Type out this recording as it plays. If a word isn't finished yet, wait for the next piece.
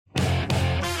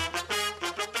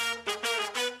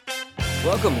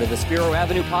Welcome to the Spiro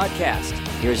Avenue podcast.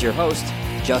 Here's your host,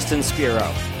 Justin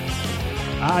Spiro.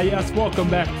 Yes, welcome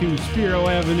back to Spiro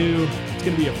Avenue. It's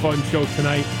going to be a fun show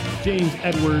tonight. James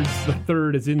Edwards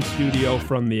III is in studio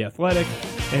from The Athletic,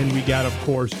 and we got, of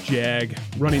course, Jag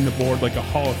running the board like a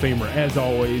Hall of Famer, as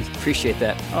always. Appreciate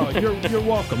that. Oh, you're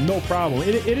welcome. No problem.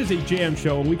 It is a jam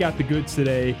show, and we got the goods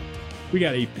today. We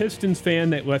got a Pistons fan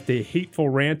that left a hateful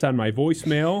rant on my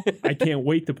voicemail. I can't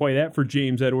wait to play that for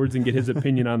James Edwards and get his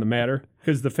opinion on the matter,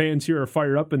 because the fans here are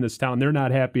fired up in this town. They're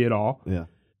not happy at all. Yeah.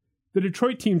 The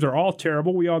Detroit teams are all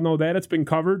terrible. We all know that. It's been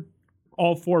covered.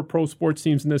 All four pro sports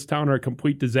teams in this town are a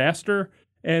complete disaster.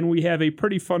 And we have a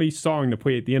pretty funny song to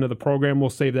play at the end of the program. We'll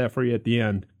save that for you at the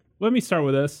end. Let me start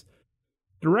with this.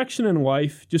 Direction in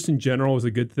life, just in general, is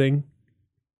a good thing.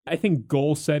 I think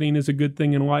goal setting is a good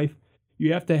thing in life.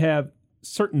 You have to have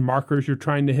certain markers you're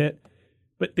trying to hit.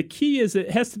 But the key is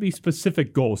it has to be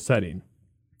specific goal setting.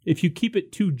 If you keep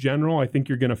it too general, I think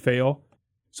you're going to fail.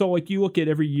 So like you look at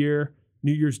every year,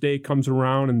 New Year's Day comes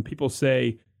around and people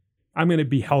say, I'm going to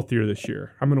be healthier this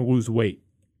year. I'm going to lose weight.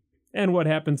 And what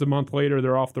happens a month later,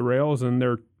 they're off the rails and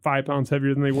they're 5 pounds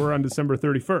heavier than they were on December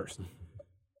 31st.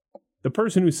 The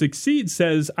person who succeeds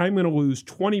says, I'm going to lose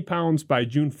 20 pounds by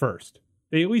June 1st.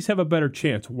 They at least have a better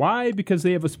chance. Why? Because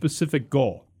they have a specific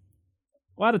goal.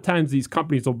 A lot of times these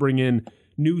companies will bring in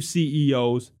new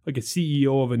CEOs, like a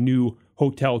CEO of a new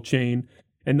hotel chain,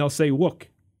 and they'll say, look,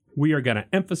 we are going to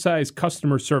emphasize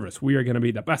customer service. We are going to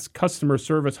be the best customer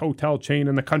service hotel chain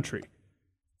in the country.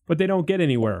 But they don't get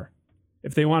anywhere.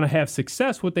 If they want to have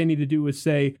success, what they need to do is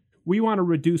say, we want to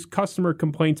reduce customer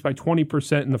complaints by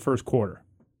 20% in the first quarter.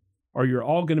 Or you're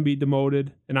all going to be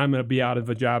demoted, and I'm going to be out of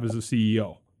a job as a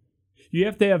CEO. You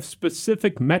have to have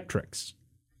specific metrics.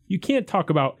 You can't talk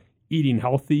about eating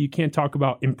healthy. You can't talk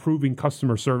about improving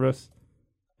customer service.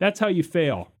 That's how you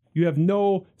fail. You have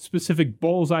no specific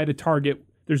bullseye to target.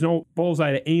 There's no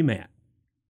bullseye to aim at.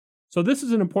 So this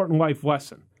is an important life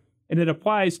lesson, and it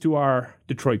applies to our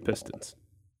Detroit Pistons.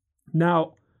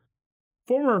 Now,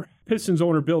 former Pistons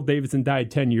owner Bill Davidson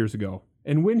died 10 years ago,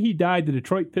 and when he died, the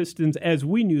Detroit Pistons, as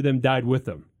we knew them, died with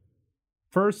him.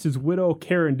 First, his widow,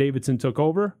 Karen Davidson, took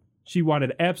over. She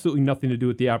wanted absolutely nothing to do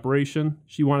with the operation.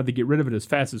 She wanted to get rid of it as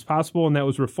fast as possible, and that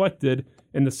was reflected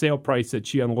in the sale price that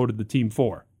she unloaded the team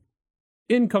for.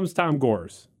 In comes Tom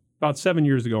Gores, about 7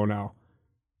 years ago now.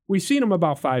 We've seen him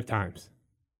about 5 times.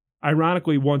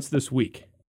 Ironically, once this week.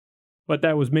 But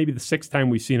that was maybe the 6th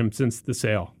time we've seen him since the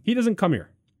sale. He doesn't come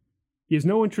here. He has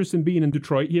no interest in being in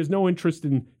Detroit. He has no interest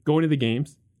in going to the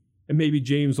games. And maybe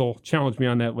James will challenge me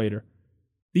on that later.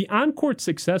 The on-court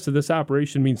success of this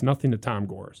operation means nothing to Tom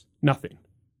Gores. Nothing,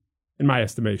 in my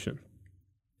estimation.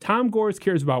 Tom Gores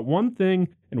cares about one thing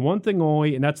and one thing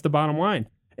only, and that's the bottom line.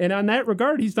 And on that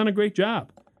regard, he's done a great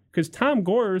job. Because Tom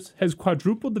Gores has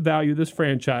quadrupled the value of this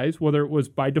franchise, whether it was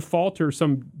by default or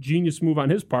some genius move on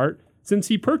his part, since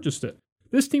he purchased it.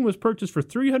 This team was purchased for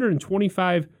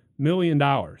 $325 million.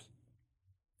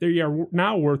 They are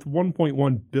now worth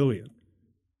 $1.1 billion.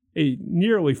 A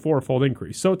nearly 4-fold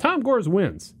increase. So Tom Gores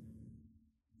wins.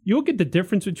 You look at the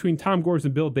difference between Tom Gores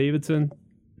and Bill Davidson.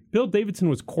 Bill Davidson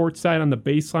was courtside on the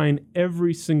baseline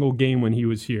every single game when he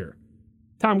was here.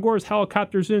 Tom Gores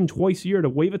helicopters in twice a year to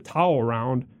wave a towel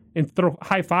around and throw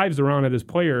high fives around at his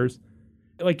players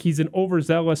like he's an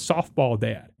overzealous softball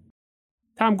dad.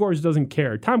 Tom Gores doesn't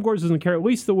care. Tom Gores doesn't care, at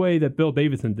least the way that Bill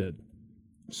Davidson did.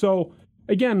 So,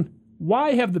 again,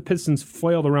 why have the Pistons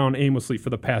flailed around aimlessly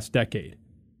for the past decade?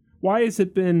 Why has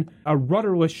it been a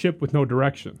rudderless ship with no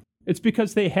direction? It's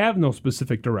because they have no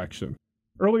specific direction.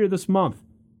 Earlier this month,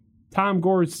 Tom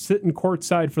Gores sitting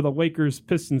courtside for the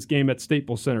Lakers-Pistons game at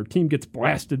Staples Center. Team gets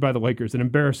blasted by the Lakers, an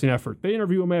embarrassing effort. They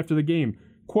interview him after the game.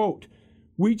 Quote,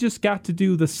 we just got to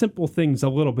do the simple things a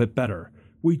little bit better.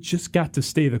 We just got to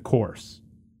stay the course.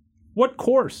 What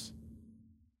course?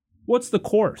 What's the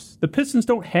course? The Pistons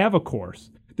don't have a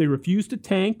course. They refuse to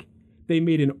tank. They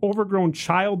made an overgrown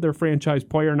child their franchise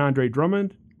player in Andre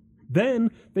Drummond.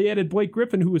 Then they added Blake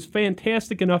Griffin, who was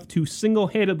fantastic enough to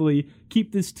single-handedly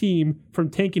keep this team from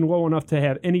tanking low enough to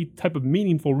have any type of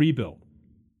meaningful rebuild.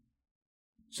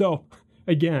 So,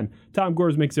 again, Tom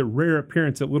Gores makes a rare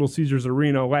appearance at Little Caesars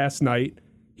Arena last night.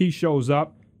 He shows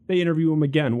up. They interview him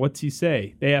again. What's he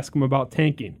say? They ask him about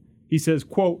tanking. He says,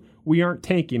 quote, we aren't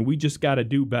tanking. We just got to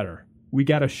do better. We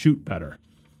got to shoot better.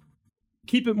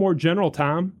 Keep it more general,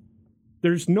 Tom.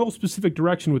 There's no specific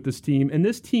direction with this team, and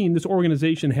this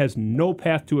organization has no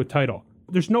path to a title.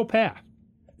 There's no path.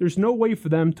 There's no way for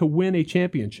them to win a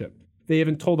championship. They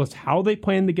haven't told us how they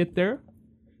plan to get there.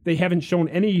 They haven't shown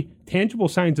any tangible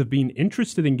signs of being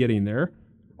interested in getting there.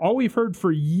 All we've heard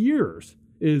for years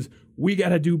is we got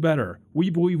to do better. We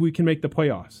believe we can make the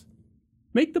playoffs.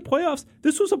 Make the playoffs?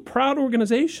 This was a proud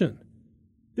organization.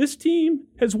 This team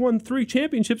has won 3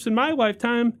 championships in my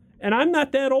lifetime, and I'm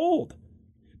not that old.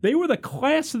 They were the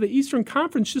class of the Eastern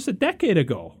Conference just a decade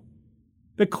ago.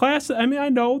 I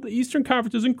know the Eastern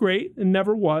Conference isn't great and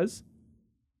never was,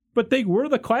 but they were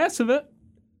the class of it.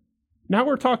 Now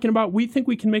we're talking about we think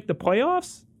we can make the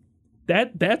playoffs?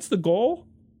 That's the goal?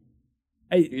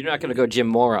 You're not going to go Jim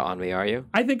Mora on me, are you?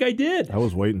 I think I did. I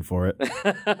was waiting for it.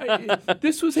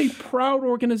 This was a proud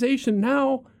organization.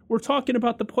 Now we're talking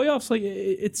about the playoffs like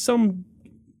it's some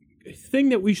thing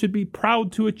that we should be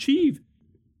proud to achieve.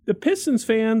 The Pistons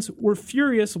fans were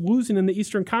furious losing in the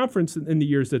Eastern Conference in the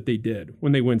years that they did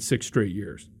when they win 6 straight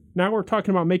years. Now we're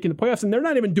talking about making the playoffs, and they're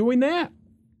not even doing that.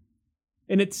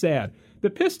 And it's sad.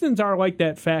 The Pistons are like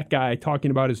that fat guy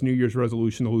talking about his New Year's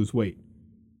resolution to lose weight.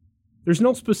 There's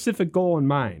no specific goal in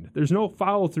mind. There's no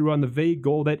follow-through on the vague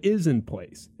goal that is in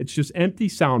place. It's just empty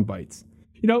sound bites.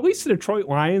 At least the Detroit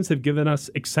Lions have given us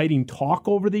exciting talk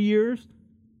over the years.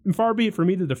 And far be it for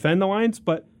me to defend the Lions,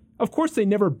 but of course they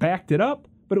never backed it up.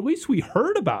 But at least we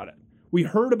heard about it. We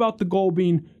heard about the goal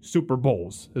being Super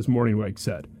Bowls, as Morningweg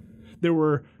said. There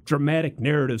were dramatic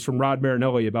narratives from Rod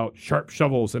Marinelli about sharp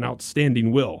shovels and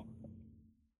outstanding will.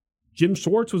 Jim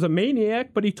Schwartz was a maniac,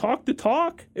 but he talked the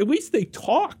talk. At least they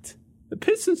talked. The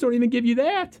Pistons don't even give you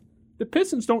that. The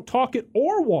Pistons don't talk it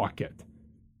or walk it.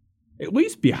 At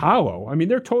least be hollow. I mean,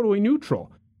 they're totally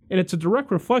neutral. And it's a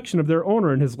direct reflection of their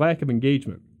owner and his lack of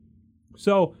engagement.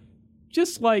 So,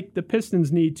 just like the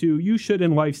Pistons need to, you should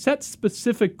in life set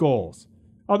specific goals.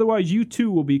 Otherwise, you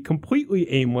too will be completely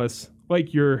aimless,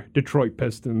 like your Detroit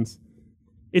Pistons.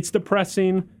 It's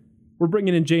depressing. We're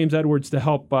bringing in James Edwards to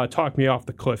help talk me off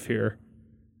the cliff here.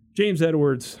 James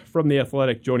Edwards from The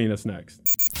Athletic joining us next.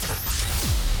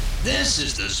 This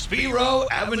is the Spiro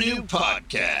Avenue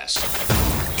Podcast.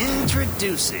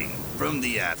 Introducing from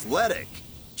The Athletic,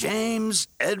 James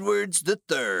Edwards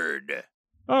III.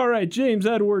 All right, James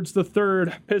Edwards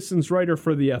III, Pistons writer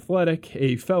for The Athletic,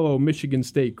 a fellow Michigan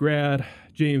State grad.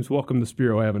 James, welcome to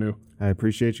Spiro Avenue. I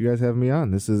appreciate you guys having me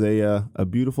on. This is a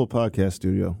beautiful podcast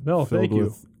studio. No, thank you.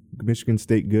 With Michigan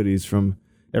State goodies from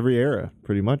every era,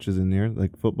 pretty much, is in there.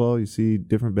 Like football, you see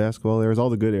different basketball eras,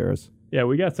 all the good eras. Yeah,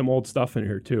 we got some old stuff in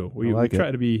here, too. We like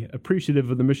try to be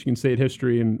appreciative of the Michigan State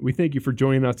history, and we thank you for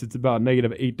joining us. It's about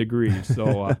 -8 degrees,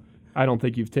 so I don't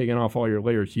think you've taken off all your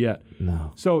layers yet.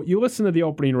 No. So you listen to the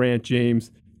opening rant, James.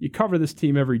 You cover this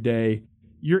team every day.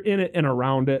 You're in it and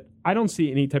around it. I don't see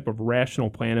any type of rational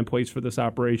plan in place for this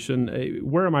operation.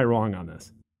 Where am I wrong on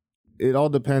this? It all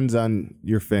depends on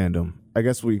your fandom. I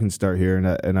guess we can start here,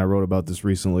 and I wrote about this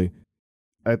recently.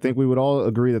 I think we would all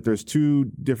agree that there's 2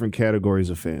 different categories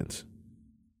of fans.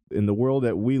 In the world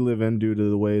that we live in, due to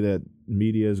the way that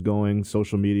media is going,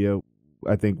 social media,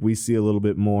 I think we see a little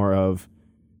bit more of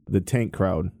the tank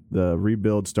crowd, the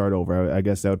rebuild, start over. I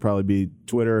guess that would probably be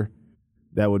Twitter.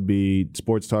 That would be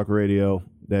sports talk radio.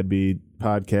 That'd be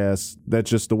podcasts. That's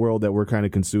just the world that we're kind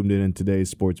of consumed in today's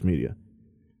sports media.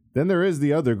 Then there is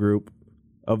the other group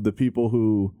of the people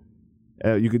who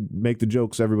you could make the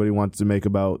jokes everybody wants to make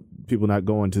about people not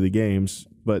going to the games,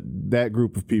 but that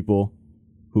group of people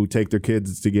who take their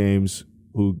kids to games,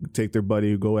 who take their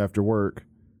buddy, who go after work,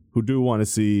 who do want to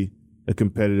see a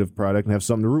competitive product and have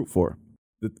something to root for.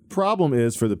 The problem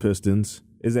is for the Pistons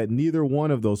is that neither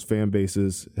one of those fan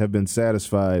bases have been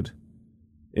satisfied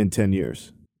in 10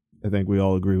 years. I think we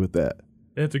all agree with that.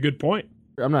 That's a good point.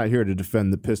 I'm not here to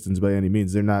defend the Pistons by any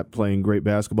means. They're not playing great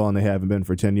basketball, and they haven't been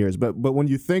for 10 years. But when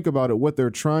you think about it, what they're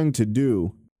trying to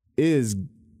do is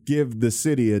give the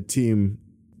city a team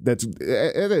that's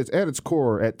at its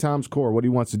core, at Tom's core, what he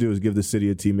wants to do is give the city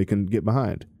a team they can get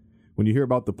behind. When you hear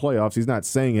about the playoffs, he's not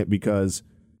saying it because,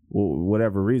 well,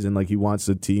 whatever reason, like he wants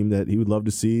a team that he would love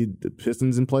to see the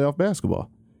Pistons in playoff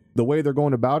basketball. The way they're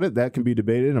going about it, that can be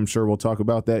debated. I'm sure we'll talk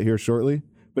about that here shortly.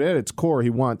 But at its core, he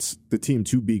wants the team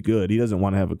to be good. He doesn't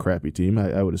want to have a crappy team.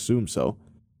 I would assume so.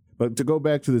 But to go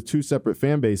back to the 2 separate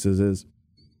fan bases is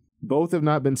both have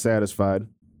not been satisfied.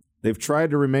 They've tried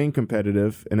to remain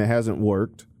competitive, and it hasn't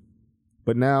worked.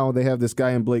 But now they have this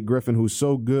guy in Blake Griffin who's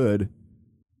so good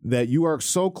that you are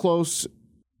so close,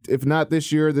 if not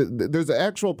this year, there's an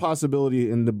actual possibility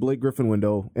in the Blake Griffin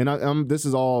window. And this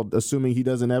is all assuming he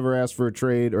doesn't ever ask for a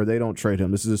trade or they don't trade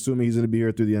him. This is assuming he's going to be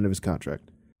here through the end of his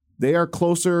contract. They are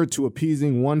closer to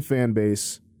appeasing one fan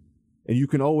base, and you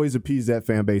can always appease that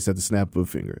fan base at the snap of a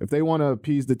finger. If they want to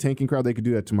appease the tanking crowd, they could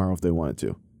do that tomorrow if they wanted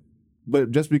to.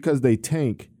 But just because they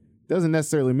tank doesn't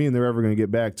necessarily mean they're ever going to get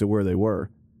back to where they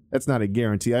were. That's not a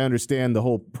guarantee. I understand the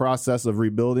whole process of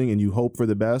rebuilding, and you hope for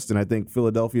the best, and I think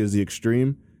Philadelphia is the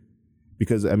extreme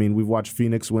Because, I mean, we've watched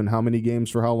Phoenix win how many games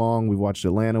for how long? We've watched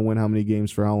Atlanta win how many games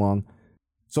for how long?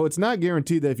 So it's not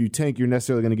guaranteed that if you tank, you're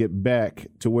necessarily going to get back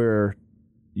to where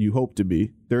you hope to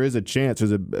be. There is a chance.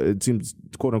 It seems,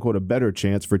 quote-unquote, a better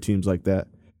chance for teams like that.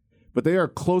 But they are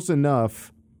close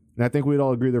enough, and I think we'd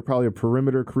all agree they're probably a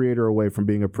perimeter creator away from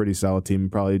being a pretty solid team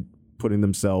and probably putting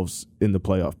themselves in the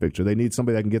playoff picture. They need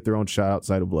somebody that can get their own shot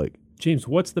outside of Blake. James,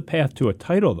 what's the path to a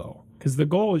title, though? Because the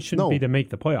goal shouldn't be to make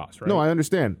the playoffs, right? No, I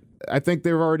understand. I think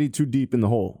they're already too deep in the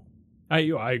hole. I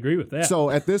agree with that.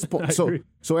 So at this point,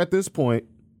 so at this point,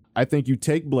 I think you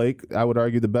take Blake. I would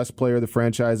argue the best player the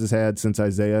franchise has had since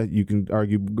Isaiah. You can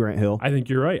argue Grant Hill. I think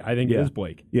you're right. I think it is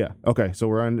Blake. Yeah. Okay. So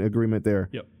we're in agreement there.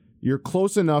 Yep. You're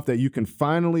close enough that you can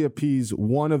finally appease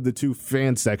one of the two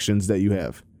fan sections that you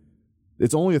have.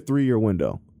 It's only a 3-year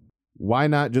window. Why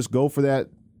not just go for that?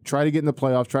 Try to get in the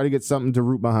playoffs. Try to get something to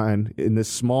root behind in this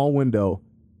small window.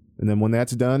 And then when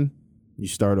that's done, you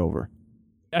start over.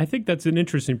 I think that's an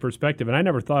interesting perspective, and I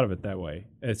never thought of it that way.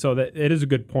 And so that it is a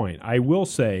good point. I will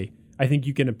say I think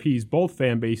you can appease both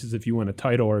fan bases if you win a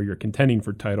title or you're contending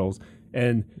for titles,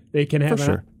 and they can have. For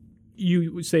sure.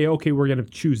 You say, okay, we're going to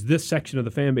choose this section of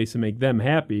the fan base and make them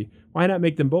happy. Why not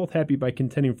make them both happy by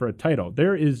contending for a title?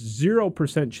 There is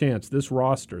 0% chance this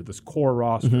roster, this core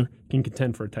roster, can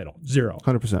contend for a title. 0.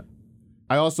 100%.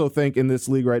 I also think in this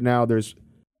league right now,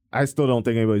 I still don't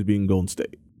think anybody's beating Golden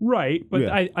State. Right, but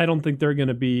yeah. I don't think they're going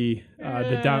to be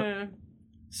the down.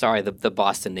 Sorry, the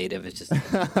Boston native is just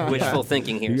wishful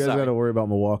thinking here. You guys got to worry about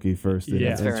Milwaukee first.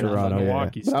 Yeah, and Toronto.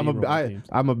 Milwaukee.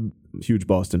 I'm a huge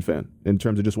Boston fan in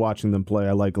terms of just watching them play.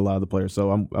 I like a lot of the players,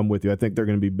 so I'm with you. I think they're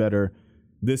going to be better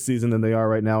this season than they are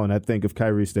right now, and I think if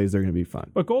Kyrie stays, they're going to be fine.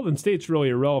 But Golden State's really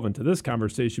irrelevant to this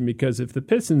conversation because if the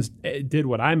Pistons did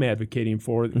what I'm advocating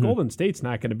for, Golden State's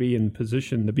not going to be in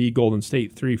position to be Golden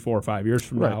State 3, 4, 5 years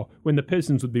from now when the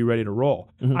Pistons would be ready to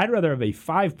roll. I'd rather have a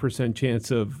 5%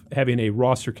 chance of having a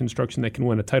roster construction that can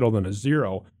win a title than a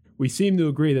 0. We seem to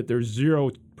agree that there's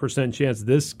 0% chance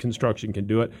this construction can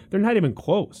do it. They're not even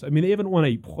close. I mean, they haven't won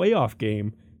a playoff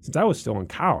game since I was still in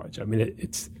college. I mean,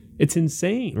 it's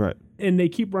insane. Right. And they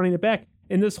keep running it back.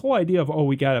 And this whole idea of,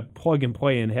 we got to plug and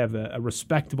play and have a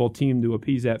respectable team to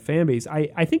appease that fan base,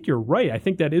 I think you're right. I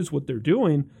think that is what they're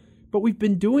doing. But we've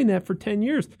been doing that for 10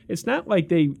 years. It's not like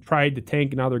they tried to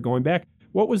tank and now they're going back.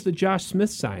 What was the Josh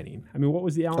Smith signing? I mean, what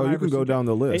was the Allen Iverson? You can go down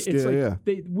the list.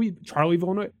 Charlie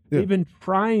Villeneuve, they've been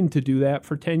trying to do that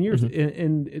for 10 years,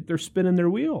 and they're spinning their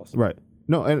wheels. Right.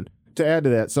 No, and to add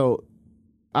to that, so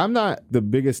I'm not the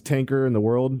biggest tanker in the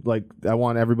world. Like, I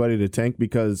want everybody to tank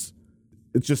because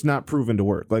it's just not proven to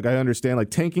work. Like, I understand,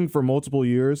 like, tanking for multiple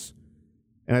years,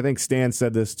 and I think Stan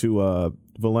said this to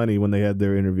Valeni when they had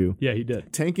their interview. Yeah, he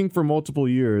did. Tanking for multiple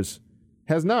years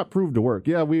has not proved to work.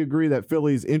 Yeah, we agree that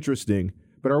Philly's interesting,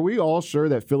 but are we all sure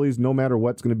that Philly's, no matter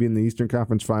what's going to be in the Eastern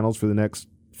Conference Finals for the next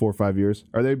 4 or 5 years?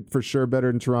 Are they for sure better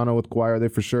than Toronto with Kawhi? Are they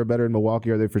for sure better in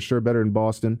Milwaukee? Are they for sure better in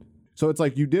Boston? So it's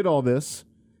like you did all this,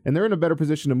 and they're in a better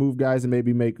position to move guys and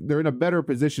maybe they're in a better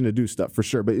position to do stuff for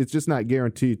sure, but it's just not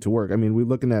guaranteed to work. I mean, we're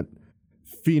looking at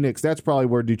Phoenix. That's probably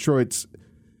where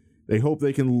they hope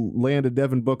they can land a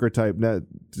Devin Booker type.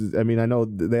 I mean, I know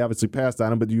they obviously passed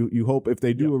on him, but you hope if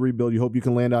they do a rebuild, you hope you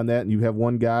can land on that and you have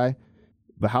one guy.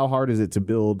 But how hard is it to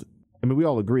build? I mean, we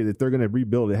all agree that they're going to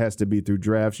rebuild. It has to be through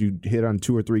drafts. You hit on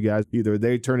 2 or 3 guys. Either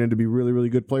they turn into be really, really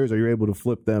good players or you're able to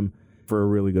flip them for a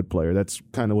really good player. That's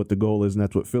kind of what the goal is, and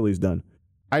that's what Philly's done.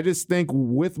 I just think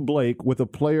with Blake, with a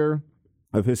player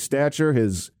of his stature,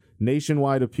 his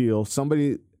nationwide appeal,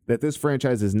 somebody that this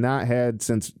franchise has not had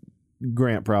since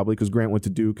Grant, probably, because Grant went to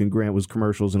Duke and Grant was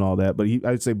commercials and all that. But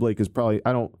I'd say Blake is probably,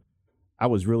 I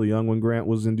was really young when Grant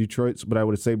was in Detroit, but I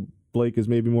would say Blake is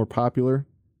maybe more popular.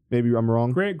 Maybe I'm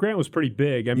wrong. Grant was pretty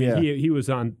big. I mean, he was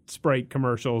on Sprite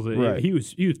commercials. Right. He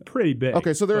was pretty big.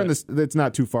 Okay, so they're in this. It's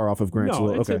not too far off of Grant.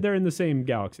 No, they're in the same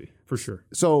galaxy for sure.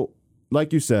 So,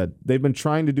 like you said, they've been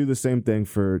trying to do the same thing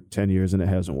for 10 years and it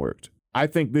hasn't worked. I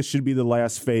think this should be the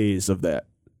last phase of that.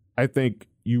 I think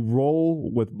you roll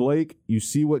with Blake. You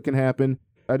see what can happen.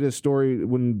 I did a story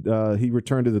when he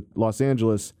returned to Los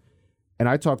Angeles, and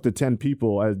I talked to 10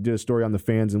 people. I did a story on the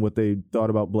fans and what they thought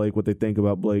about Blake, what they think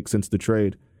about Blake since the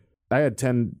trade. I had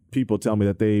 10 people tell me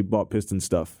that they bought Pistons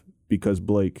stuff because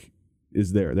Blake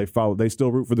is there. They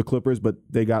still root for the Clippers, but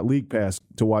they got League Pass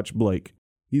to watch Blake.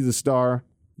 He's a star.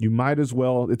 You might as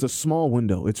well. It's a small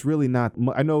window. It's really not.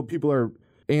 I know people are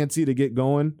antsy to get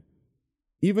going.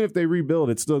 Even if they rebuild,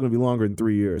 it's still going to be longer than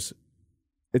 3 years.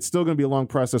 It's still going to be a long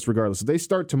process regardless. If they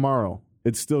start tomorrow,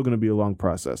 it's still going to be a long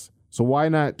process. So why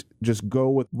not just go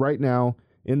with right now,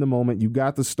 in the moment? You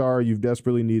got the star you've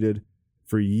desperately needed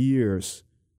for years.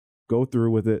 Go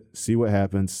through with it, see what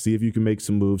happens, see if you can make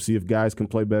some moves, see if guys can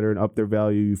play better and up their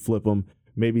value, you flip them.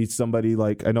 Maybe somebody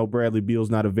like, I know Bradley Beal's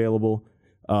not available.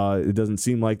 It doesn't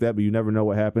seem like that, but you never know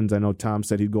what happens. I know Tom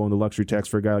said he'd go into luxury tax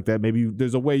for a guy like that. Maybe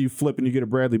there's a way you flip and you get a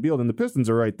Bradley Beal, and the Pistons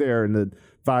are right there in the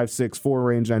 5, 6, 4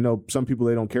 range. I know some people,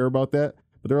 they don't care about that,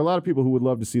 but there are a lot of people who would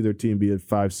love to see their team be a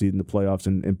 5 seed in the playoffs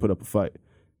and put up a fight.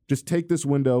 Just take this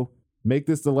window, make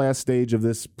this the last stage of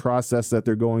this process that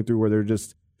they're going through where they're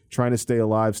just trying to stay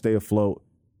alive, stay afloat.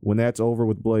 When that's over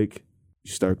with Blake,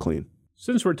 you start clean.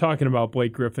 Since we're talking about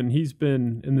Blake Griffin, he's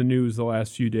been in the news the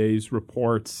last few days,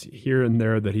 reports here and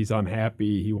there that he's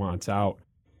unhappy, he wants out.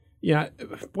 Yeah,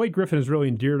 Blake Griffin has really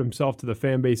endeared himself to the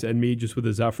fan base and me just with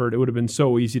his effort. It would have been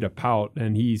so easy to pout,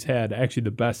 and he's had actually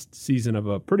the best season of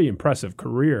a pretty impressive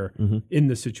career in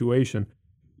this situation.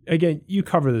 Again, you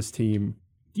cover this team.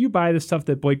 Do you buy the stuff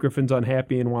that Blake Griffin's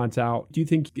unhappy and wants out? Do you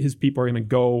think his people are going to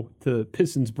go to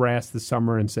Pistons brass this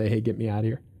summer and say, hey, get me out of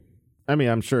here? I mean,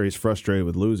 I'm sure he's frustrated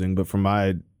with losing, but from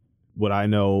what I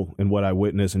know and what I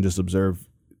witness and just observe,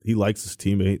 he likes his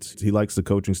teammates. He likes the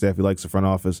coaching staff. He likes the front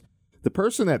office. The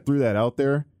person that threw that out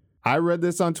there, I read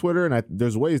this on Twitter, and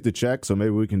there's ways to check, so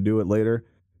maybe we can do it later.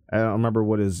 I don't remember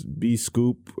what his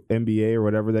B-Scoop NBA or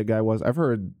whatever that guy was. I've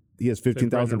heard he has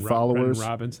 15,000 followers. Brendan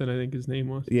Robinson, I think his name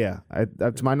was. Yeah.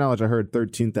 To my knowledge, I heard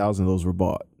 13,000 of those were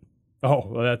bought. Oh,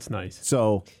 well, that's nice.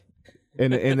 So,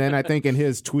 and then I think in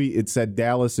his tweet, it said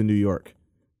Dallas and New York.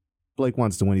 Blake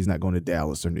wants to win. He's not going to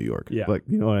Dallas or New York. Yeah. Like,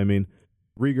 you know what I mean?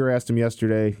 Rieger asked him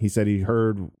yesterday. He said he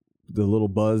heard the little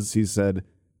buzz. He said,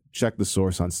 check the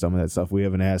source on some of that stuff. We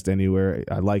haven't asked anywhere.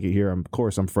 I like it here. Of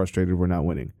course, I'm frustrated we're not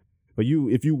winning. But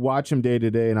if you watch him day to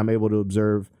day, and I'm able to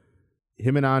observe,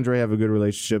 him and Andre have a good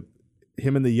relationship.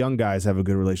 Him and the young guys have a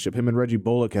good relationship. Him and Reggie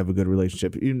Bullock have a good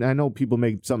relationship. I know people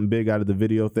make something big out of the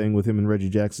video thing with him and Reggie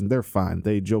Jackson. They're fine.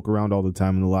 They joke around all the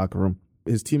time in the locker room.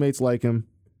 His teammates like him.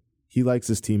 He likes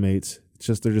his teammates. It's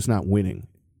just they're just not winning.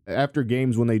 After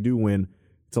games when they do win,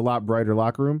 it's a lot brighter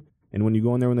locker room. And when you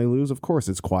go in there when they lose, of course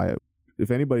it's quiet.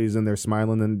 If anybody's in there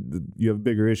smiling, then you have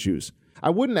bigger issues. I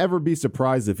wouldn't ever be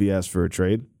surprised if he asked for a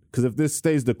trade. Because if this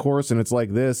stays the course and it's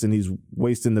like this and he's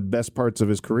wasting the best parts of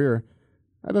his career,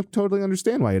 I'd totally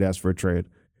understand why he'd ask for a trade.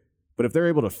 But if they're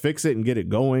able to fix it and get it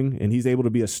going, and he's able to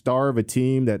be a star of a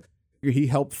team that he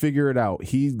helped figure it out,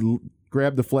 he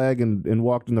grabbed the flag and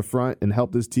walked in the front and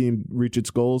helped his team reach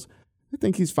its goals, I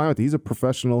think he's fine with it. He's a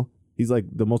professional. He's like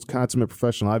the most consummate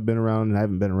professional I've been around, and I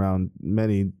haven't been around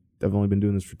many. I've only been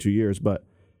doing this for 2 years, but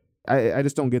I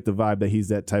just don't get the vibe that he's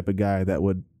that type of guy that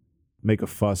would make a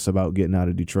fuss about getting out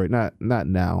of Detroit. Not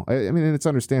now. I mean, and it's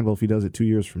understandable if he does it 2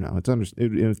 years from now.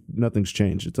 If nothing's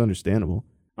changed, it's understandable.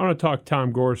 I want to talk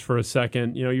Tom Gores for a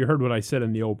second. You know, you heard what I said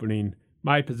in the opening.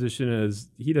 My position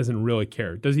is he doesn't really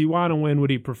care. Does he want to win?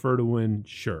 Would he prefer to win?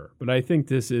 Sure. But I think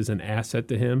this is an asset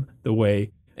to him the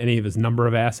way any of his number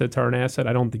of assets are an asset.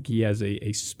 I don't think he has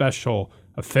a special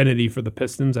affinity for the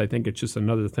Pistons. I think it's just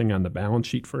another thing on the balance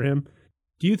sheet for him.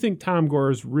 Do you think Tom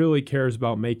Gores really cares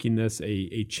about making this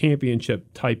a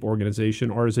championship-type organization,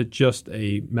 or is it just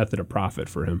a method of profit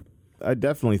for him? I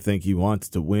definitely think he wants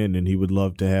to win, and he would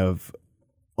love to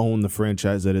own the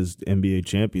franchise that is NBA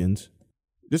champions.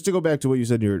 Just to go back to what you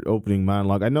said in your opening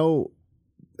monologue,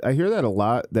 I hear that a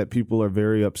lot, that people are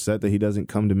very upset that he doesn't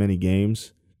come to many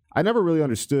games. I never really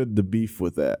understood the beef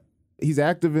with that. He's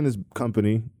active in his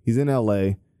company. He's in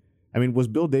L.A., I mean, was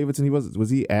Bill Davidson, was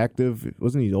he active?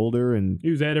 Wasn't he older? And he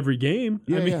was at every game.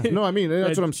 Yeah, No, I mean,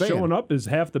 that's what I'm saying. Showing up is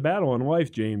half the battle in life,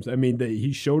 James. I mean,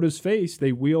 he showed his face.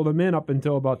 They wheeled him in up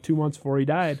until about 2 months before he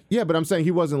died. Yeah, but I'm saying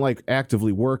he wasn't, like,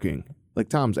 actively working. Like,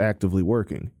 Tom's actively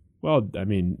working. Well, I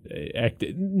mean,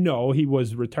 no, he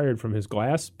was retired from his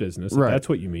glass business. Right. That's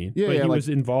what you mean. Yeah, but he like, was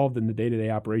involved in the day-to-day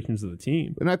operations of the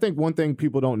team. And I think one thing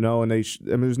people don't know, and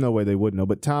there's no way they would know,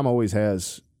 but Tom always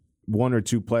has 1 or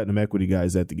 2 platinum equity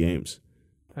guys at the games.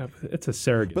 It's a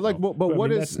surrogate. But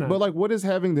what is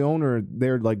having the owner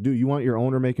there like do? You want your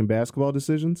owner making basketball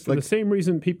decisions? For the same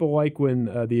reason people like when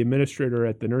the administrator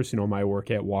at the nursing home I work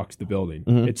at walks the building.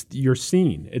 Mm-hmm. It's you're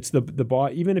seen. It's the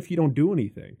boss, even if you don't do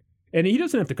anything. And he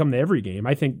doesn't have to come to every game.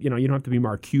 I think, you don't have to be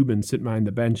Mark Cuban sitting behind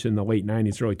the bench in the late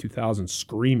 90s, early 2000s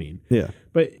screaming. Yeah.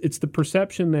 But it's the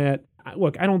perception that,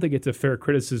 look, I don't think it's a fair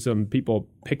criticism. People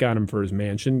pick on him for his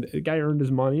mansion. The guy earned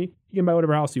his money. He can buy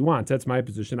whatever house he wants. That's my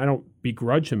position. I don't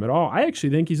begrudge him at all. I actually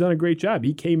think he's done a great job.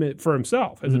 He came in for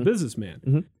himself as a businessman.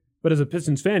 Mm-hmm. But as a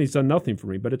Pistons fan, he's done nothing for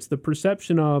me. But it's the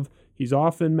perception of he's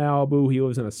off in Malibu. He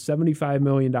lives in a $75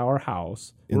 million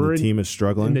house. And the team is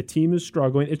struggling.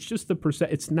 It's just the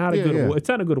It's not a good. It's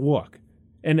not a good look.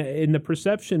 And the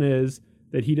perception is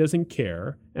that he doesn't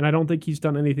care, and I don't think he's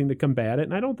done anything to combat it,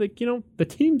 and I don't think, the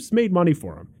team's made money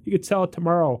for him. He could sell it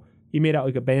tomorrow. He made out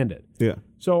like a bandit. Yeah.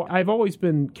 So I've always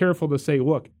been careful to say,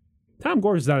 look, Tom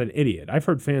Gores is not an idiot. I've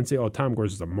heard fans say, Tom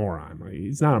Gores is a moron. Like,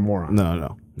 he's not a moron. No, not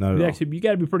at all. Actually, you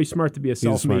got to be pretty smart to be a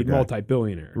self-made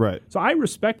multi-billionaire. Right. So I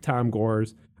respect Tom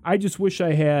Gores. I just wish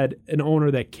I had an owner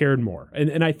that cared more.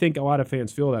 And I think a lot of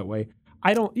fans feel that way.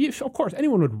 Of course,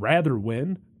 anyone would rather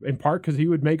win, in part because he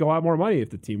would make a lot more money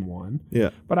if the team won. Yeah.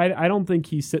 But I don't think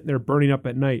he's sitting there burning up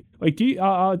at night. Like,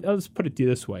 I'll just put it to you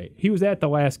this way. He was at the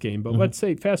last game, but let's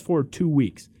say, fast forward 2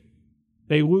 weeks.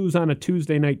 They lose on a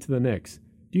Tuesday night to the Knicks.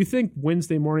 Do you think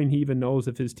Wednesday morning he even knows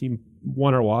if his team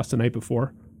won or lost the night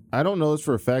before? I don't know this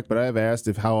for a fact, but I have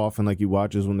asked how often he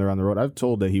watches when they're on the road. I've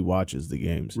told that he watches the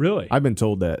games. Really? I've been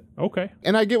told that. Okay.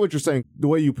 And I get what you're saying. The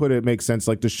way you put it makes sense,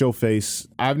 to show face.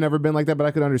 I've never been like that, but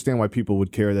I could understand why people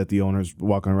would care that the owner's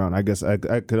walking around. I guess I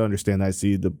could understand that. I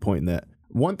see the point in that.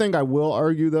 One thing I will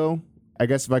argue, though, I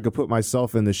guess if I could put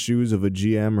myself in the shoes of a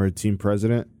GM or a team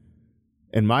president,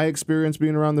 in my experience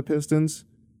being around the Pistons,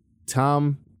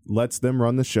 Tom lets them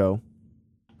run the show.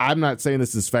 I'm not saying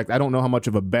this is fact. I don't know how much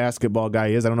of a basketball guy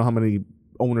he is. I don't know how many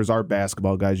owners are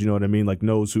basketball guys. You know what I mean?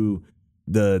 Knows who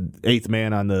the eighth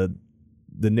man on the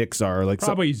Knicks are.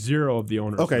 Probably zero of the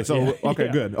owners. Okay, so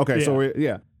good. Okay,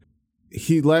 yeah. So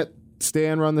he let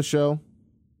Stan run the show.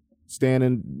 Stan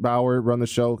and Bauer run the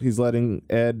show. He's letting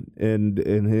Ed and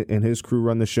his crew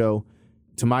run the show.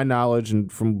 To my knowledge,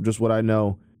 and from just what I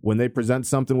know, when they present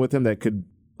something with him that could,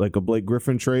 like a Blake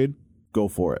Griffin trade, go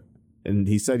for it. And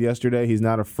he said yesterday he's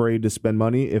not afraid to spend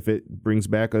money if it brings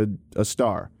back a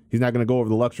star. He's not going to go over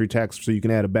the luxury tax so you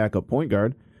can add a backup point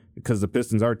guard, because the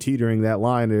Pistons are teetering that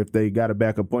line. If they got a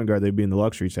backup point guard, they'd be in the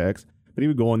luxury tax. But he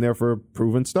would go in there for a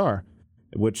proven star,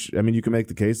 which, you can make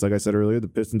the case, like I said earlier, the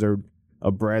Pistons are a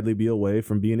Bradley Beal away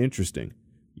from being interesting.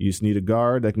 You just need a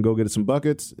guard that can go get some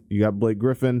buckets. You got Blake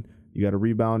Griffin. You got a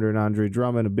rebounder and Andre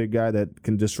Drummond, a big guy that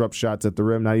can disrupt shots at the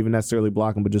rim, not even necessarily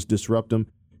block them, but just disrupt them.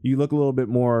 You look a little bit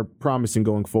more promising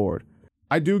going forward.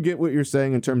 I do get what you're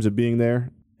saying in terms of being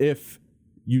there. If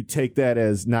you take that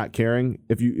as not caring,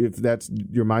 if that's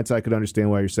your mindset, I could understand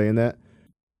why you're saying that.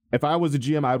 If I was a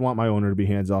GM, I'd want my owner to be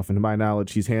hands-off. And to my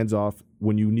knowledge, he's hands-off.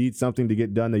 When you need something to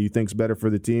get done that you think's better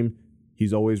for the team,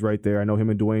 he's always right there. I know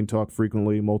him and Dwayne talk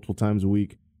frequently, multiple times a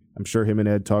week. I'm sure him and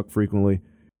Ed talk frequently.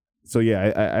 So,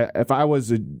 yeah, if I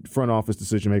was a front office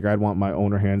decision maker, I'd want my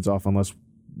owner hands-off unless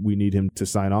we need him to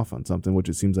sign off on something, which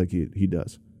it seems like he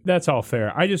does. That's all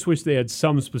fair. I just wish they had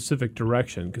some specific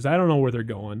direction, because I don't know where they're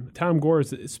going. Tom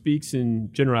Gores speaks in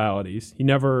generalities.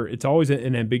 It's always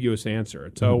an ambiguous answer.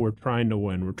 It's, we're trying to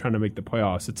win. We're trying to make the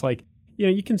playoffs. It's like,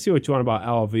 you can see what you want about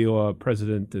Al Avila,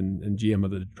 president and GM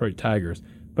of the Detroit Tigers,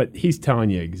 but he's telling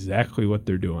you exactly what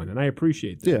they're doing, and I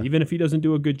appreciate that. Yeah. Even if he doesn't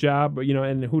do a good job,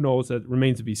 and who knows, that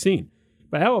remains to be seen.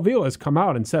 But Al Avila has come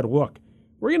out and said, look,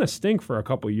 we're going to stink for a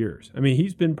couple years.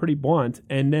 He's been pretty blunt.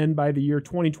 And then by the year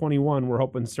 2021, we're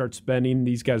hoping to start spending.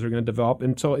 These guys are going to develop.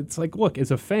 And so it's like, look,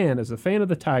 as a fan of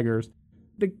the Tigers,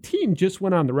 the team just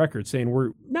went on the record saying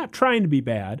we're not trying to be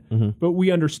bad, but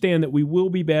we understand that we will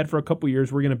be bad for a couple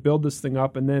years. We're going to build this thing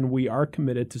up, and then we are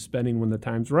committed to spending when the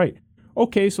time's right.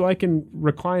 Okay, so I can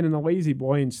recline in a lazy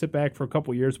boy and sit back for a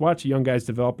couple years, watch the young guys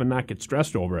develop and not get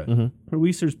stressed over it. At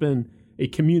least there's been a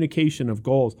communication of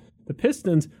goals. The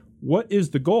Pistons, what is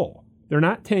the goal? They're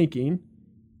not tanking.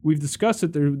 We've discussed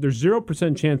that there's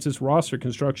 0% chance this roster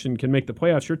construction can make the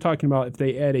playoffs. You're talking about if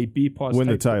they add a B-plus. Win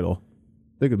the title.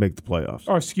 They could make the playoffs.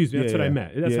 Oh, excuse me. That's what I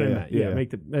meant. That's what I meant. Yeah,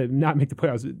 not make the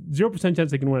playoffs. 0% chance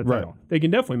they can win a title. Right. They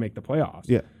can definitely make the playoffs.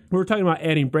 Yeah. We're talking about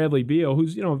adding Bradley Beal,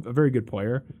 who's a very good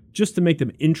player, just to make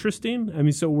them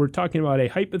interesting. So we're talking about a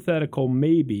hypothetical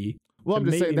maybe. Well, I'm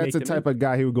just saying that's the type of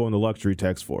guy he would go in the luxury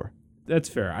tax for. That's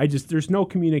fair. There's no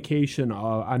communication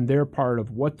on their part of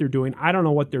what they're doing. I don't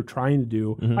know what they're trying to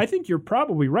do. I think you're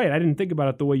probably right. I didn't think about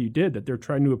it the way you did, that they're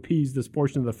trying to appease this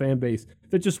portion of the fan base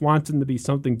that just wants them to be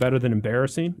something better than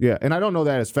embarrassing. Yeah, and I don't know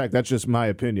that as fact. That's just my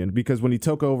opinion, because when he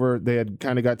took over, they had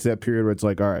kind of got to that period where it's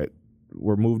like, all right,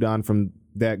 we're moved on from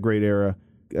that great era.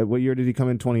 What year did he come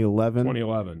in? 2011?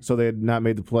 2011. So they had not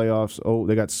made the playoffs.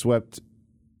 They got swept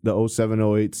the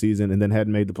 07-08 season and then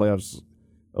hadn't made the playoffs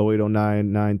 08,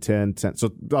 09, 9, 10, 10. So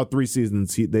about 3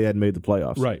 seasons they hadn't made the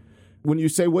playoffs. Right. When you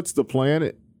say what's the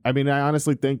plan, I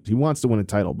honestly think he wants to win a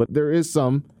title. But there is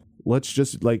some, let's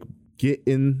just get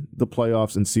in the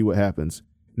playoffs and see what happens.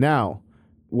 Now,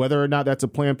 whether or not that's a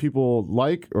plan people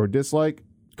like or dislike,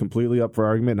 completely up for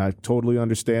argument. And I totally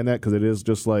understand that, because it is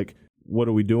just like, what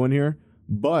are we doing here?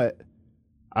 But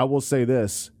I will say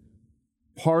this.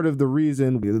 part of the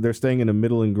reason they're staying in a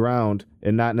middling ground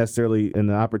and not necessarily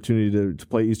an opportunity to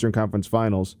play Eastern Conference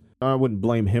Finals. I wouldn't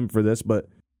blame him for this, but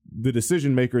the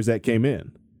decision makers that came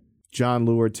in, John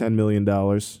Lure, $10 million.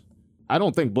 I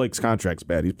don't think Blake's contract's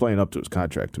bad. He's playing up to his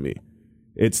contract to me.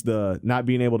 It's the not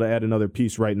being able to add another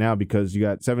piece right now because you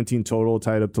got 17 total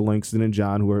tied up to Langston and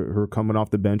John who are coming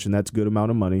off the bench, and that's a good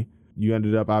amount of money. You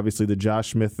ended up, obviously, the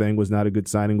Josh Smith thing was not a good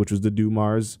signing, which was the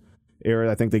Dumars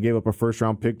era. I think they gave up a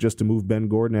first-round pick just to move Ben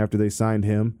Gordon after they signed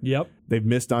him. Yep. They've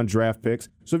missed on draft picks.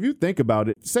 So if you think about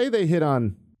it, say they hit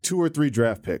on 2 or 3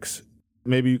 draft picks.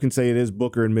 Maybe you can say it is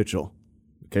Booker and Mitchell.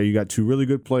 Okay, you got 2 really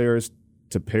good players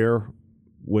to pair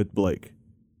with Blake.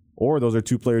 Or those are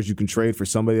 2 players you can trade for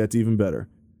somebody that's even better.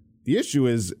 The issue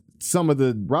is some of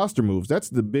the roster moves. That's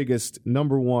the biggest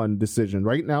number one decision.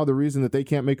 Right now, the reason that they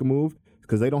can't make a move is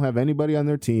because they don't have anybody on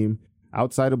their team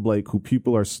outside of Blake who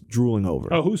people are drooling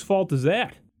over. Oh, whose fault is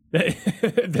that?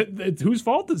 Whose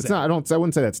fault is that? I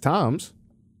wouldn't say that's Tom's.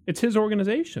 It's his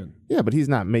organization. Yeah, but he's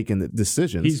not making the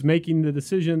decisions. He's making the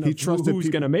decision of who's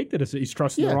going to make the decision. He's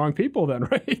trusting the wrong people then,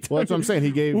 right? Well, that's what I'm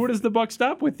saying. Who does the buck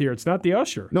stop with here? It's not the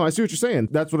usher. No, I see what you're saying.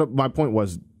 That's what my point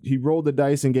was. He rolled the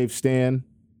dice and gave Stan,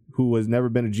 who has never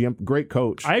been a GM, great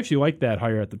coach. I actually liked that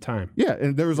hire at the time. Yeah,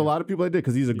 and there was a lot of people that did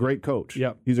because he's a great coach.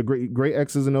 Yep. He's a great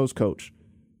X's and O's coach.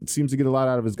 It seems to get a lot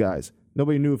out of his guys.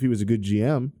 Nobody knew if he was a good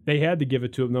GM. They had to give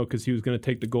it to him, though, because he was going to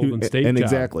take the Golden State job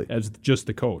exactly. as just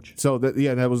the coach. So,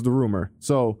 that was the rumor.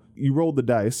 So, you rolled the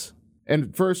dice.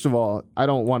 And first of all,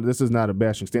 this is not a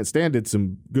bashing Stan. Stan did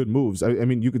some good moves. I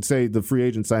mean, you could say the free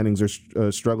agent signings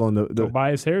are struggling. The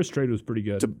Tobias Harris trade was pretty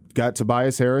good. Got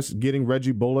Tobias Harris, getting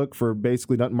Reggie Bullock for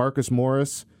basically not Marcus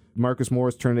Morris. Marcus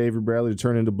Morris turned to Avery Bradley to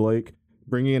turn into Blake.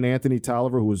 Bringing in Anthony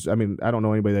Tolliver, who was, I don't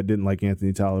know anybody that didn't like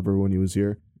Anthony Tolliver when he was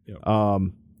here. Yep.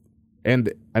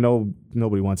 And I know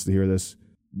nobody wants to hear this,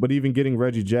 but even getting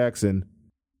Reggie Jackson,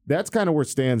 that's kind of where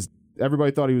Stan's.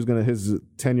 Everybody thought his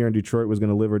tenure in Detroit was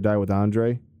going to live or die with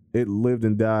Andre. It lived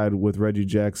and died with Reggie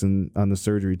Jackson on the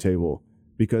surgery table.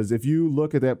 Because if you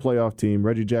look at that playoff team,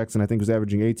 Reggie Jackson, I think, was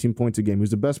averaging 18 points a game. He was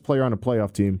the best player on a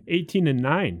playoff team.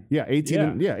 18-9. Yeah, 18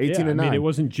 and 9. I mean, it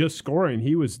wasn't just scoring.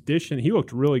 He was dishing. He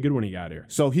looked really good when he got here.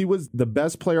 So he was the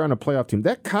best player on a playoff team.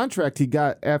 That contract he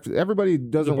got after everybody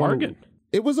doesn't want to.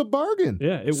 It was a bargain.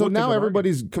 Yeah. So now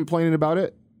everybody's complaining about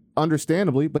it,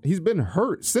 understandably, but he's been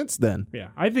hurt since then. Yeah.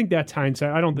 I think that's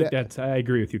hindsight. I don't think I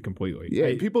agree with you completely.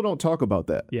 Yeah. People don't talk about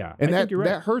that. Yeah. And I think you're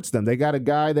right. That hurts them. They got a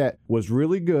guy that was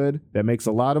really good, that makes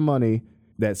a lot of money,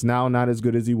 that's now not as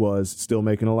good as he was, still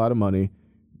making a lot of money.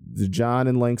 The John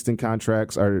and Langston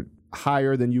contracts are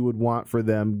higher than you would want for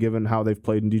them, given how they've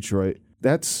played in Detroit.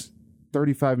 That's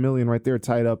 $35 million right there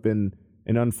tied up in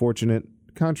unfortunate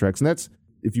contracts. And that's,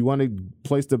 if you want to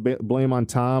place the blame on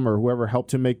Tom or whoever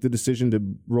helped him make the decision to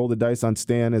roll the dice on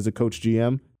Stan as a coach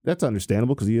GM, that's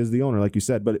understandable because he is the owner, like you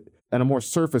said. But at a more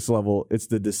surface level, it's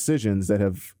the decisions that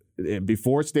have,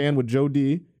 before Stan with Joe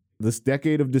D, this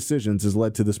decade of decisions has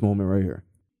led to this moment right here.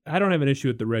 I don't have an issue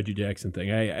with the Reggie Jackson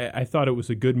thing. I thought it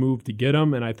was a good move to get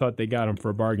him, and I thought they got him for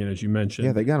a bargain, as you mentioned.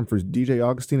 Yeah, they got him for DJ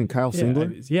Augustine and Kyle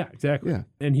Singler. Yeah, exactly. Yeah.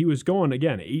 And he was going,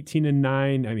 again,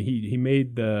 18-9. I mean, he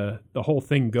made the whole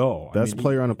thing go. Best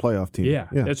player on a playoff team. Yeah,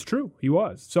 that's true. He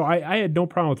was. So I had no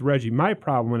problem with Reggie. My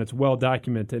problem, and it's well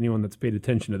documented to anyone that's paid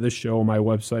attention to this show, my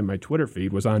website, my Twitter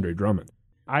feed, was Andre Drummond.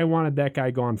 I wanted that guy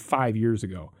gone 5 years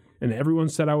ago. And everyone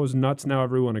said I was nuts. Now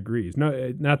everyone agrees.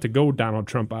 No, not to go Donald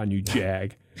Trump on you,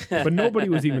 Jag. But nobody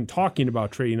was even talking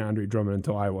about trading Andre Drummond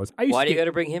until I was. Why do you got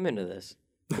to bring him into this?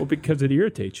 Well, because it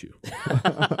irritates you.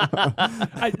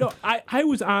 I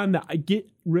was on the get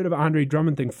rid of Andre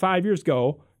Drummond thing 5 years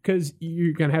ago because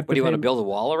you're going to have to. What, do you want to build a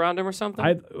wall around him or something?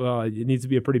 It needs to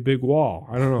be a pretty big wall.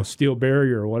 I don't know, steel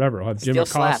barrier or whatever. I'll have Jim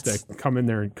Acosta come in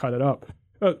there and cut it up.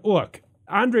 Look.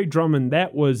 Andre Drummond,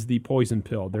 that was the poison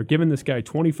pill. They're giving this guy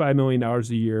 $25 million a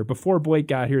year. Before Blake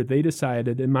got here, they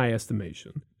decided, in my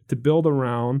estimation, to build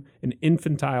around an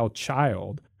infantile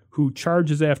child who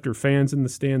charges after fans in the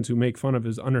stands who make fun of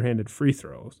his underhanded free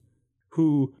throws,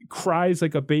 who cries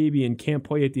like a baby and can't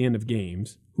play at the end of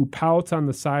games, who pouts on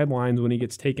the sidelines when he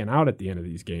gets taken out at the end of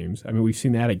these games. I mean, we've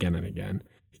seen that again and again.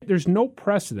 There's no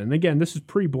precedent. Again, this is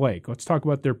pre-Blake. Let's talk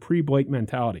about their pre-Blake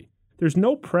mentality. There's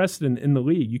no precedent in the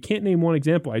league. You can't name one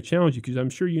example. I challenge you because I'm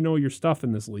sure you know your stuff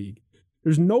in this league.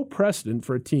 There's no precedent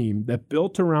for a team that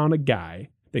built around a guy